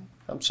saying,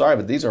 I'm sorry,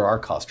 but these are our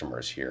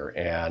customers here,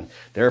 and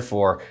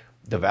therefore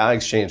the value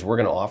exchange we're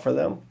going to offer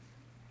them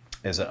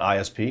as an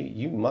ISP,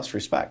 you must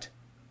respect.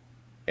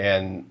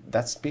 And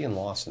that's being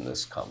lost in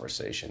this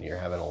conversation. You're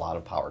having a lot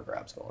of power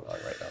grabs going on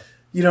right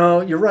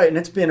now. You're right, and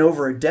it's been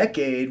over a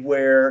decade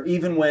where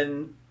even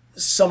when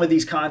some of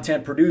these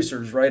content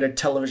producers, right, a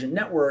television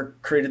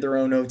network created their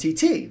own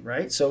OTT,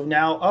 right? So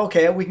now,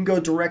 okay, we can go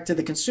direct to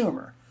the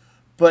consumer.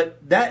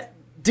 But that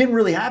didn't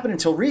really happen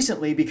until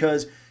recently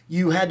because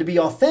you had to be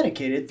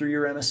authenticated through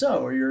your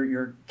MSO or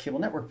your cable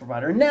network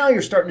provider. And now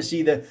you're starting to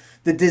see the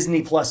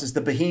Disney Pluses, the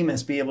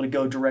behemoths be able to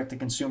go direct to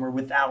consumer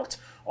without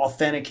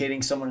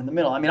authenticating someone in the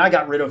middle. I mean, I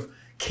got rid of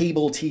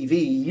cable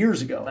TV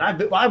years ago,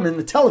 and I'm in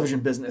the television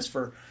business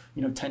for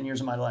 10 years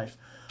of my life.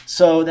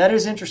 So that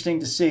is interesting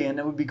to see, and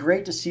it would be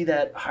great to see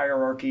that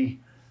hierarchy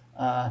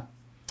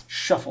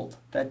shuffled,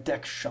 that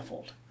deck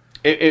shuffled.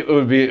 It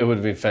would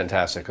be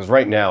fantastic, because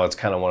right now it's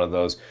kind of one of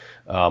those,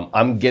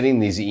 I'm getting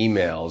these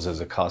emails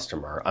as a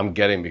customer. I'm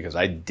getting because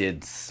I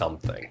did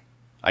something.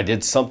 I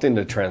did something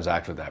to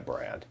transact with that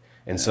brand.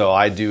 And so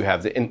I do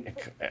have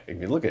if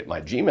you look at my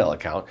Gmail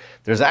account,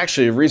 there's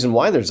actually a reason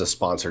why there's a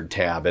sponsored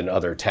tab and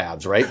other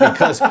tabs, right?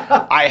 Because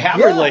I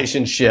have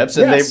relationships,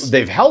 and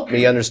they've helped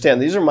me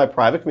understand these are my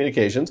private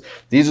communications.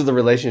 These are the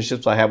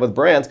relationships I have with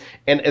brands.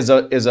 And as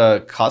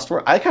a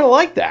customer, I kind of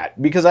like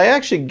that, because I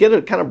actually get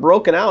it kind of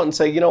broken out and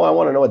say, I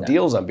want to know what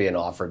deals I'm being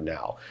offered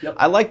now. Yep.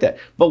 I like that.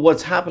 But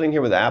what's happening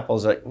here with Apple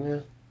is like,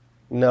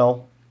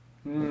 no.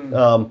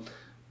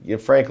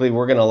 Frankly,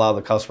 we're going to allow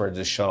the customer to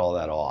just shut all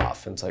that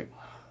off. And it's like,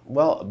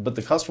 well, but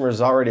the customer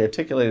has already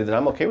articulated that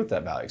I'm okay with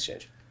that value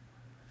exchange.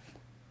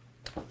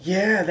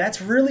 Yeah,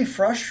 that's really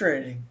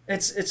frustrating.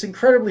 It's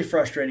incredibly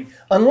frustrating.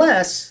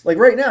 Unless, like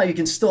right now, you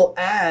can still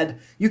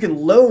you can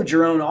load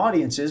your own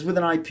audiences with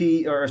an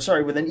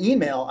with an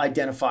email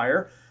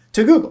identifier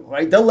to Google,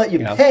 right? They'll let you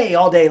pay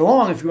all day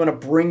long if you want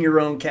to bring your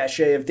own cache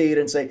of data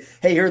and say,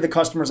 hey, here are the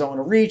customers I want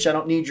to reach. I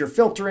don't need your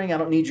filtering. I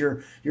don't need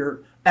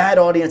your ad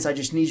audience. I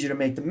just need you to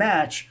make the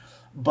match.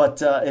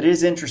 But it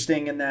is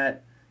interesting in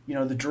that,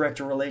 the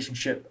director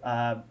relationship,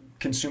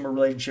 consumer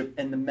relationship,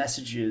 and the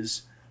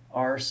messages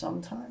are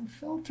sometimes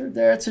filtered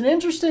there. It's an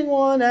interesting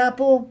one,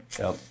 Apple.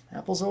 Yep.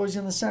 Apple's always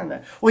in the center of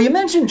that. Well, you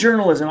mentioned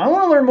journalism. I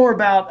want to learn more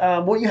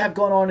about what you have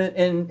going on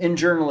in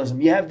journalism.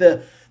 You have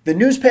the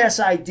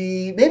NewsPass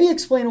ID. Maybe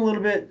explain a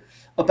little bit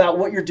about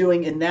what you're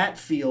doing in that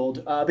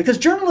field, because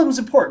journalism is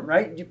important,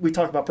 right? We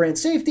talk about brand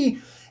safety,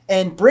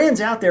 and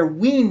brands out there,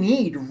 we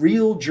need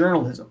real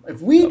journalism.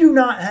 If we do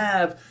not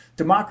have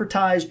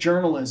democratized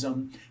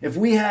journalism, if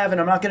we have,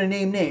 and I'm not going to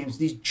name names,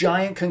 these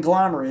giant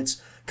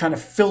conglomerates kind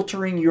of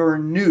filtering your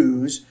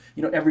news,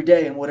 every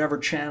day in whatever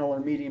channel or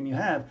medium you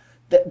have,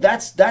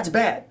 that's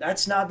bad.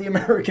 That's not the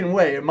American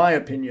way, in my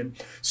opinion.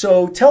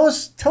 So tell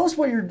us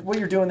what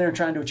you're doing there and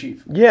trying to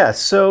achieve. Yeah.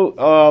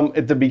 So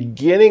at the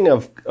beginning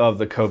of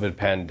the COVID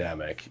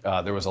pandemic,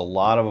 there was a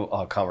lot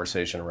of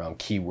conversation around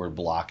keyword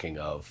blocking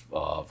of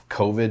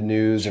COVID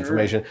news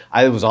information.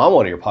 I was on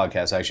one of your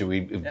podcasts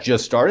actually. We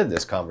just started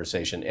this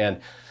conversation,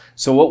 and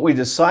so what we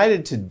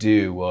decided to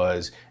do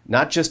was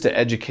not just to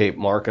educate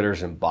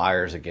marketers and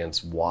buyers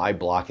against why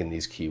blocking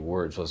these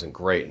keywords wasn't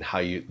great and how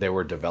they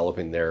were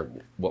developing their,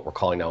 what we're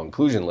calling now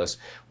inclusion list,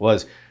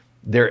 was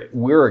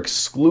we're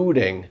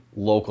excluding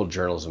local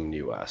journalism in the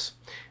U.S.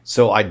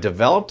 So I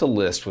developed a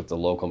list with the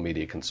Local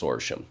Media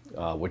Consortium,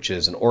 which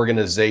is an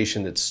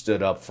organization that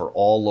stood up for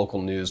all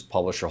local news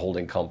publisher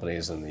holding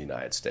companies in the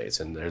United States.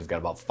 And they've got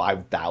about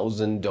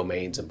 5,000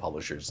 domains and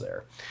publishers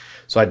there.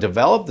 So I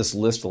developed this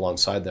list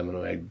alongside them, and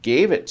when I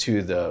gave it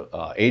to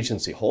the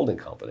agency holding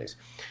companies,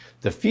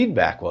 the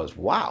feedback was,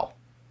 wow,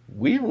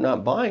 we're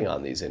not buying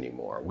on these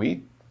anymore.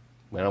 We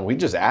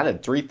just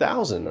added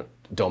 3,000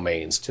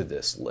 domains to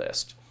this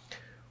list.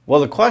 Well,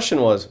 the question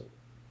was,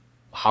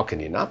 how can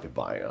you not be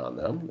buying on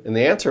them? And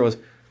the answer was,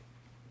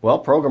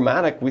 well,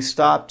 programmatic, we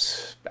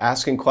stopped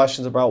asking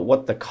questions about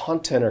what the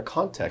content or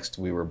context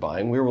we were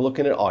buying. We were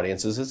looking at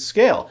audiences at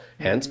scale,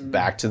 hence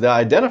back to the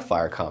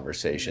identifier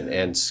conversation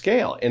and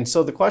scale. And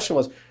so the question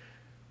was,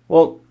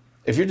 well,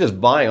 if you're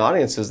just buying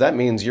audiences, that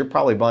means you're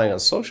probably buying on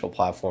social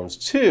platforms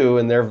too,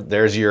 and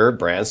there's your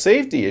brand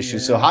safety issue.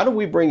 So how do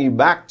we bring you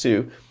back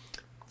to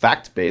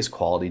fact-based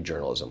quality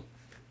journalism?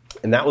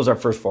 And that was our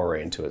first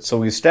foray into it. So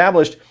we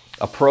established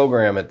a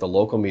program at the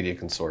Local Media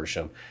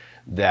Consortium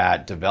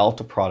that developed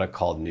a product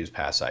called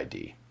NewsPass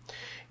ID.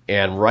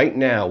 And right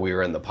now we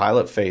are in the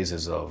pilot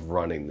phases of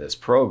running this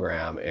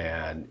program,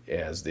 and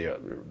as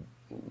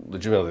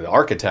legitimately the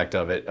architect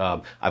of it,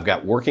 I've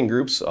got working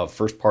groups of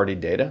first-party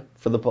data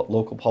for the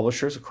local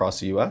publishers across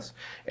the U.S.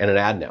 and an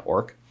ad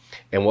network.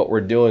 And what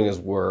we're doing is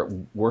we're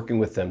working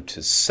with them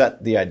to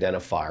set the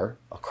identifier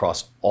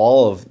across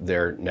all of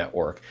their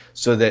network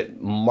so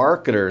that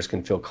marketers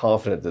can feel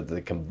confident that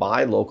they can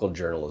buy local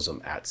journalism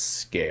at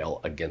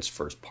scale against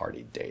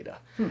first-party data.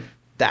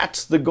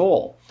 That's the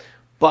goal.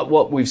 But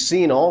what we've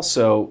seen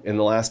also in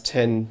the last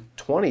 10,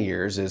 20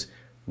 years is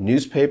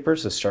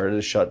newspapers have started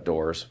to shut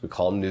doors. We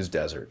call them news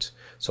deserts.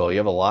 So you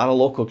have a lot of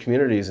local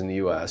communities in the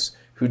U.S.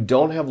 who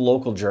don't have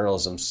local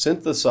journalism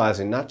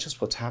synthesizing not just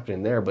what's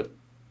happening there, but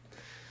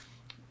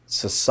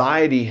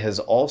society has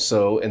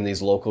also, in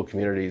these local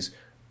communities,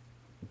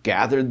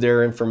 gathered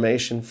their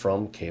information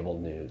from cable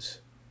news.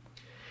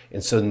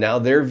 And so now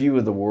their view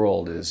of the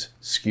world is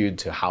skewed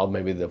to how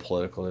maybe the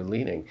political are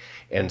leaning.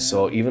 And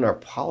so even our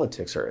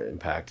politics are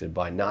impacted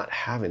by not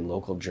having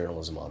local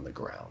journalism on the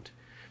ground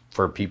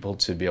for people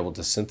to be able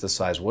to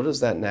synthesize what is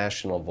that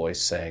national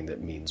voice saying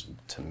that means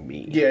to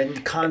me. Yeah, in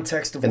the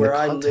context of where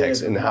I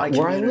live. And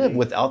where I live,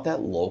 without that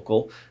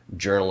local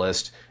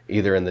journalist,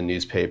 either in the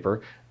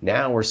newspaper,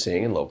 now we're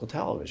seeing in local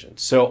television.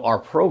 So our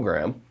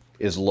program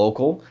is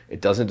local. It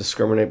doesn't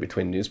discriminate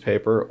between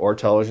newspaper or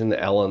television.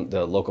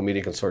 The Local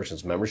Media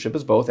Consortium's membership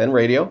is both, and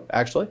radio,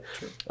 actually.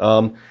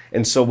 Sure.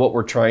 And so what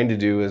we're trying to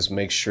do is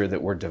make sure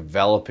that we're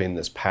developing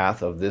this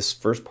path of this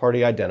first-party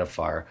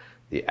identifier,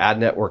 the ad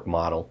network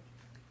model,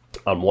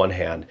 on one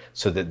hand,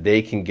 so that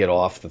they can get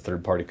off the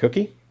third-party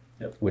cookie,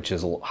 which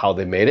is how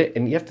they made it.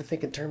 And you have to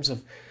think in terms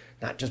of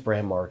not just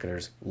brand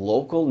marketers.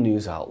 Local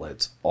news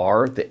outlets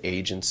are the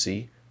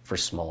agency for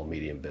small,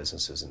 medium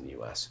businesses in the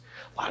U.S.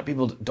 A lot of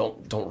people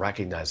don't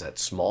recognize that.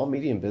 Small,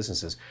 medium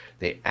businesses,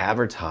 they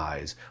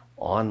advertise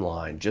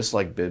online just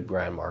like big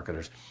brand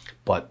marketers,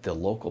 but the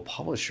local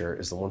publisher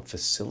is the one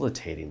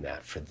facilitating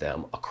that for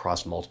them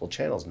across multiple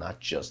channels, not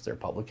just their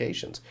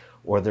publications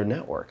or their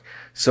network.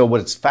 So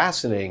what's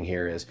fascinating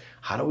here is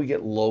how do we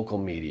get local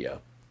media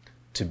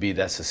to be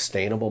that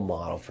sustainable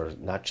model for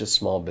not just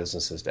small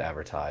businesses to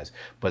advertise,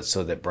 but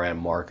so that brand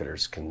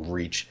marketers can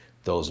reach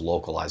those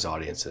localized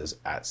audiences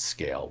at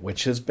scale,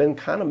 which has been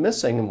kind of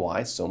missing and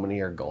why so many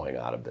are going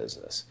out of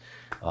business.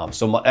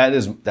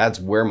 That's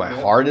where my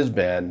heart has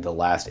been the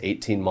last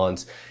 18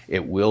 months.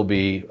 It will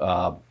be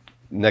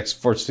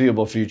next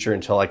foreseeable future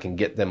until I can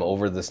get them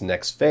over this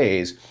next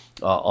phase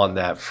on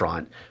that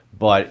front.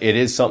 But it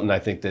is something I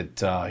think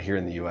that here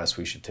in the U.S.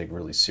 we should take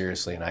really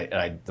seriously.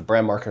 And the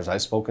brand marketers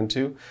I've spoken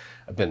to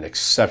have been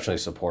exceptionally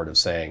supportive,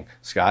 saying,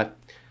 Scott,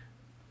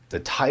 the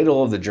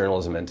title of the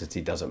journalism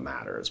entity doesn't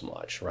matter as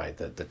much, right?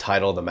 The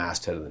title of the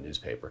masthead of the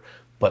newspaper.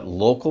 But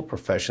local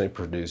professionally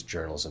produced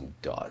journalism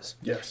does.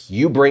 Yes.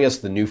 You bring us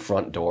the new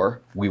front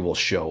door, we will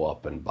show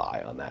up and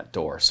buy on that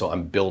door. So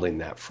I'm building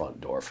that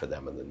front door for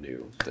them in the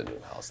new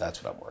house.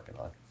 That's what I'm working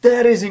on.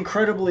 That is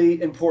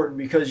incredibly important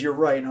because you're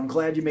right. And I'm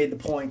glad you made the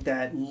point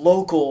that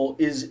local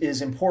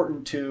is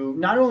important to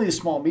not only the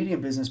small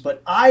medium business,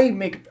 but I'm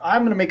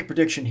going to make a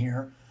prediction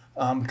here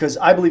because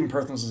I believe in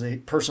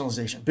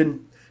personalization.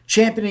 Been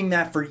championing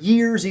that for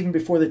years, even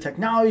before the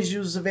technology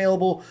was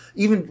available.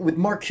 Even with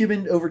Mark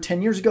Cuban over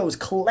 10 years ago, was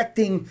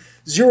collecting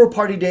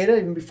zero-party data,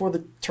 even before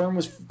the term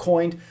was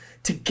coined,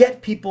 to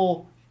get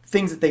people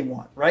things that they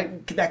want,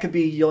 right? That could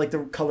be you like the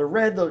color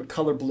red, the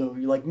color blue.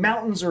 You like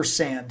mountains or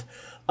sand.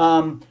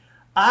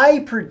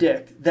 I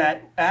predict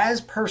that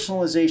as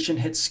personalization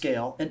hits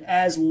scale and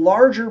as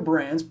larger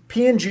brands,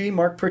 P&G,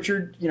 Mark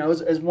Pritchard,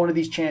 as one of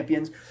these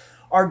champions,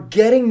 are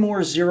getting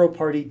more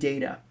zero-party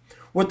data,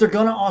 what they're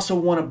going to also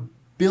want to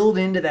build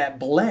into that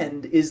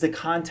blend is the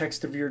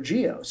context of your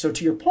geo. So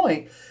to your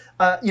point,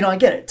 I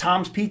get it.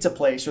 Tom's Pizza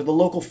Place or the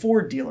local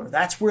Ford dealer,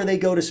 that's where they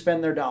go to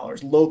spend their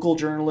dollars. Local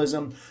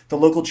journalism, the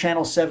local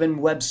Channel 7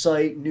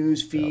 website,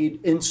 news feed,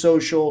 in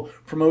social,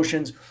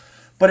 promotions.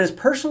 But as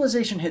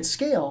personalization hits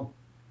scale,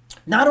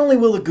 not only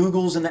will the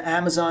Googles and the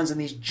Amazons and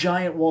these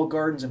giant walled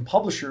gardens and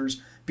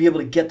publishers be able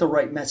to get the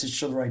right message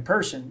to the right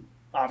person,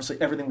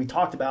 obviously everything we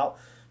talked about,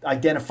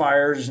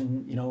 identifiers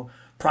and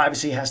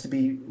privacy has to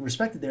be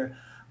respected there.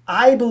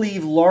 I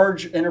believe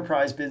large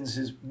enterprise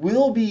businesses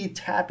will be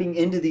tapping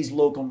into these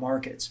local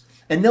markets,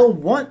 and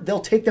they'll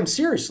take them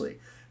seriously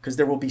because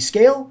there will be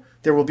scale,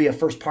 there will be a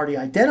first-party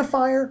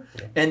identifier,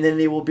 and then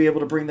they will be able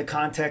to bring the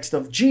context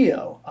of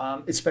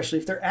geo, especially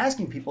if they're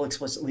asking people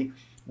explicitly,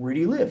 where do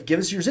you live? Give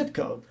us your zip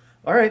code.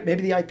 All right,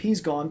 maybe the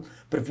IP's gone,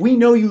 but if we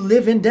know you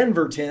live in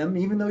Denver, Tim,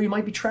 even though you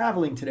might be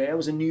traveling today, I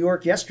was in New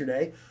York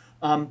yesterday,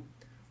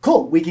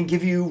 cool, we can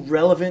give you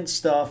relevant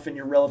stuff and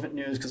your relevant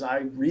news because I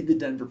read the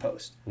Denver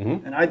Post.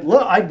 Mm-hmm. And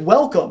I'd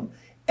welcome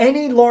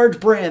any large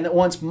brand that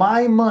wants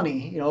my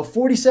money, a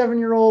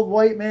 47-year-old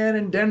white man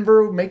in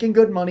Denver making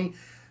good money,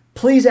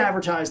 please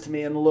advertise to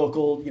me in the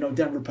local,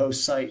 Denver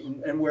Post site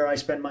and where I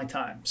spend my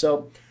time.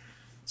 So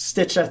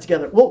stitch that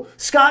together. Well,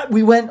 Scott,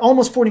 we went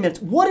almost 40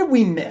 minutes. What did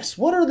we miss?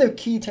 What are the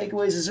key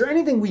takeaways? Is there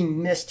anything we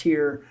missed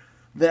here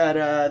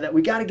that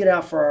we got to get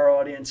out for our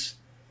audience?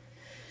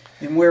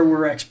 And where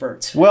we're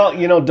experts. Well,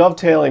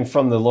 dovetailing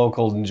from the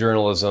local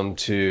journalism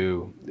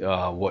to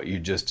what you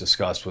just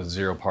discussed with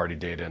zero-party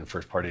data and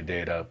first-party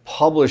data,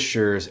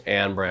 publishers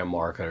and brand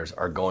marketers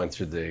are going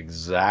through the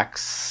exact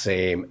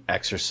same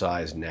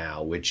exercise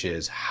now, which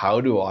is how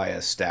do I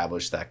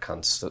establish that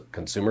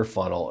consumer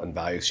funnel and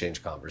value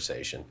exchange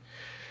conversation?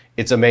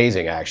 It's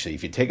amazing, actually.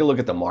 If you take a look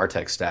at the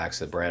MarTech stacks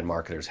that brand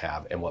marketers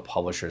have and what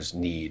publishers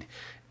need,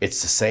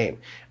 it's the same.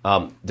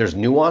 There's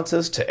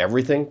nuances to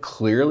everything,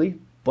 clearly,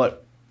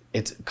 but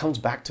it comes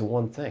back to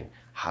one thing.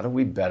 How do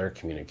we better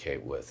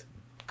communicate with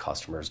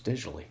customers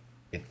digitally?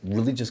 It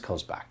really just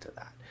comes back to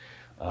that.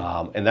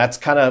 And that's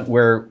kind of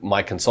where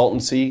my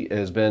consultancy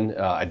has been.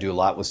 I do a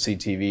lot with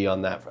CTV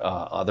on that,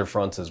 other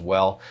fronts as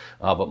well.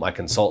 But my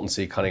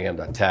consultancy,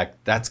 Cunningham.tech,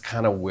 that's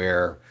kind of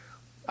where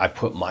I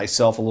put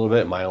myself a little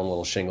bit, my own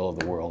little shingle of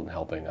the world, and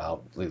helping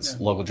out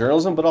local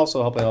journalism, but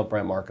also helping out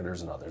brand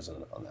marketers and others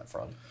on that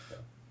front. Yeah.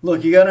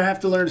 Look, you're gonna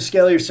have to learn to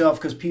scale yourself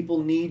because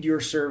people need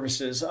your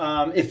services.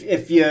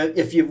 If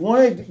you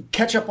want to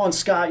catch up on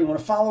Scott, you want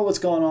to follow what's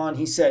going on.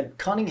 He said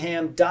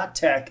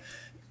Cunningham.tech.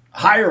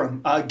 Hire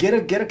him. Get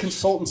a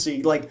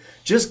consultancy. Like,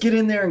 just get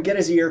in there and get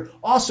his ear.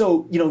 Also,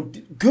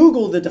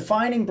 Google the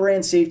Defining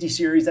Brand Safety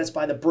series. That's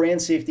by the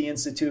Brand Safety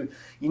Institute.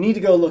 You need to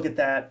go look at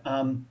that.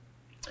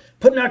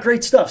 Putting out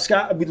great stuff,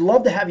 Scott. We'd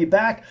love to have you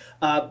back.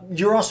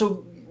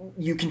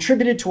 You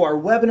contributed to our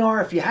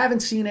webinar. If you haven't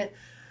seen it,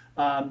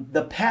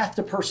 The Path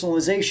to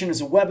Personalization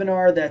is a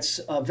webinar that's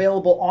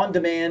available on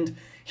demand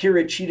here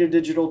at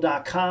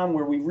cheetahdigital.com,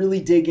 where we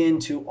really dig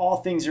into all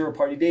things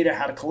zero-party data,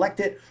 how to collect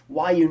it,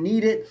 why you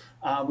need it.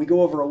 We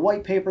go over a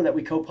white paper that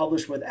we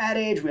co-published with Ad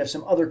Age. We have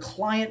some other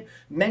client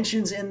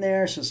mentions in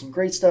there, so some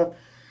great stuff.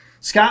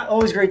 Scott,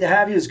 always great to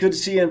have you. It's good to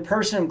see you in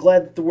person. I'm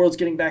glad that the world's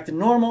getting back to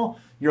normal.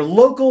 You're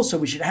local, so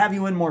we should have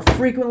you in more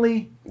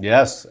frequently.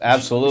 Yes,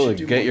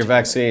 absolutely. Get your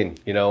vaccine.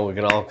 We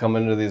can all come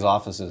into these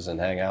offices and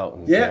hang out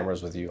and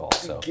cameras with you all.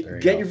 So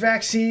get your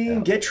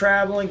vaccine, get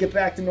traveling, get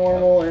back to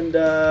normal,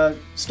 and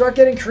start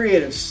getting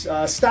creative.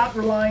 Stop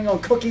relying on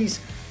cookies.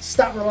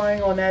 Stop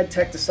relying on ad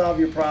tech to solve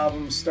your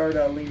problems. Start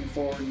leaning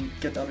forward and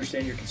get to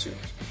understand your consumers.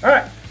 All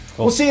right.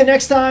 Cool. We'll see you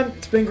next time.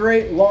 It's been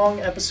great. Long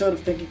episode of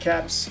Thinking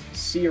Caps.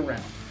 See you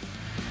around.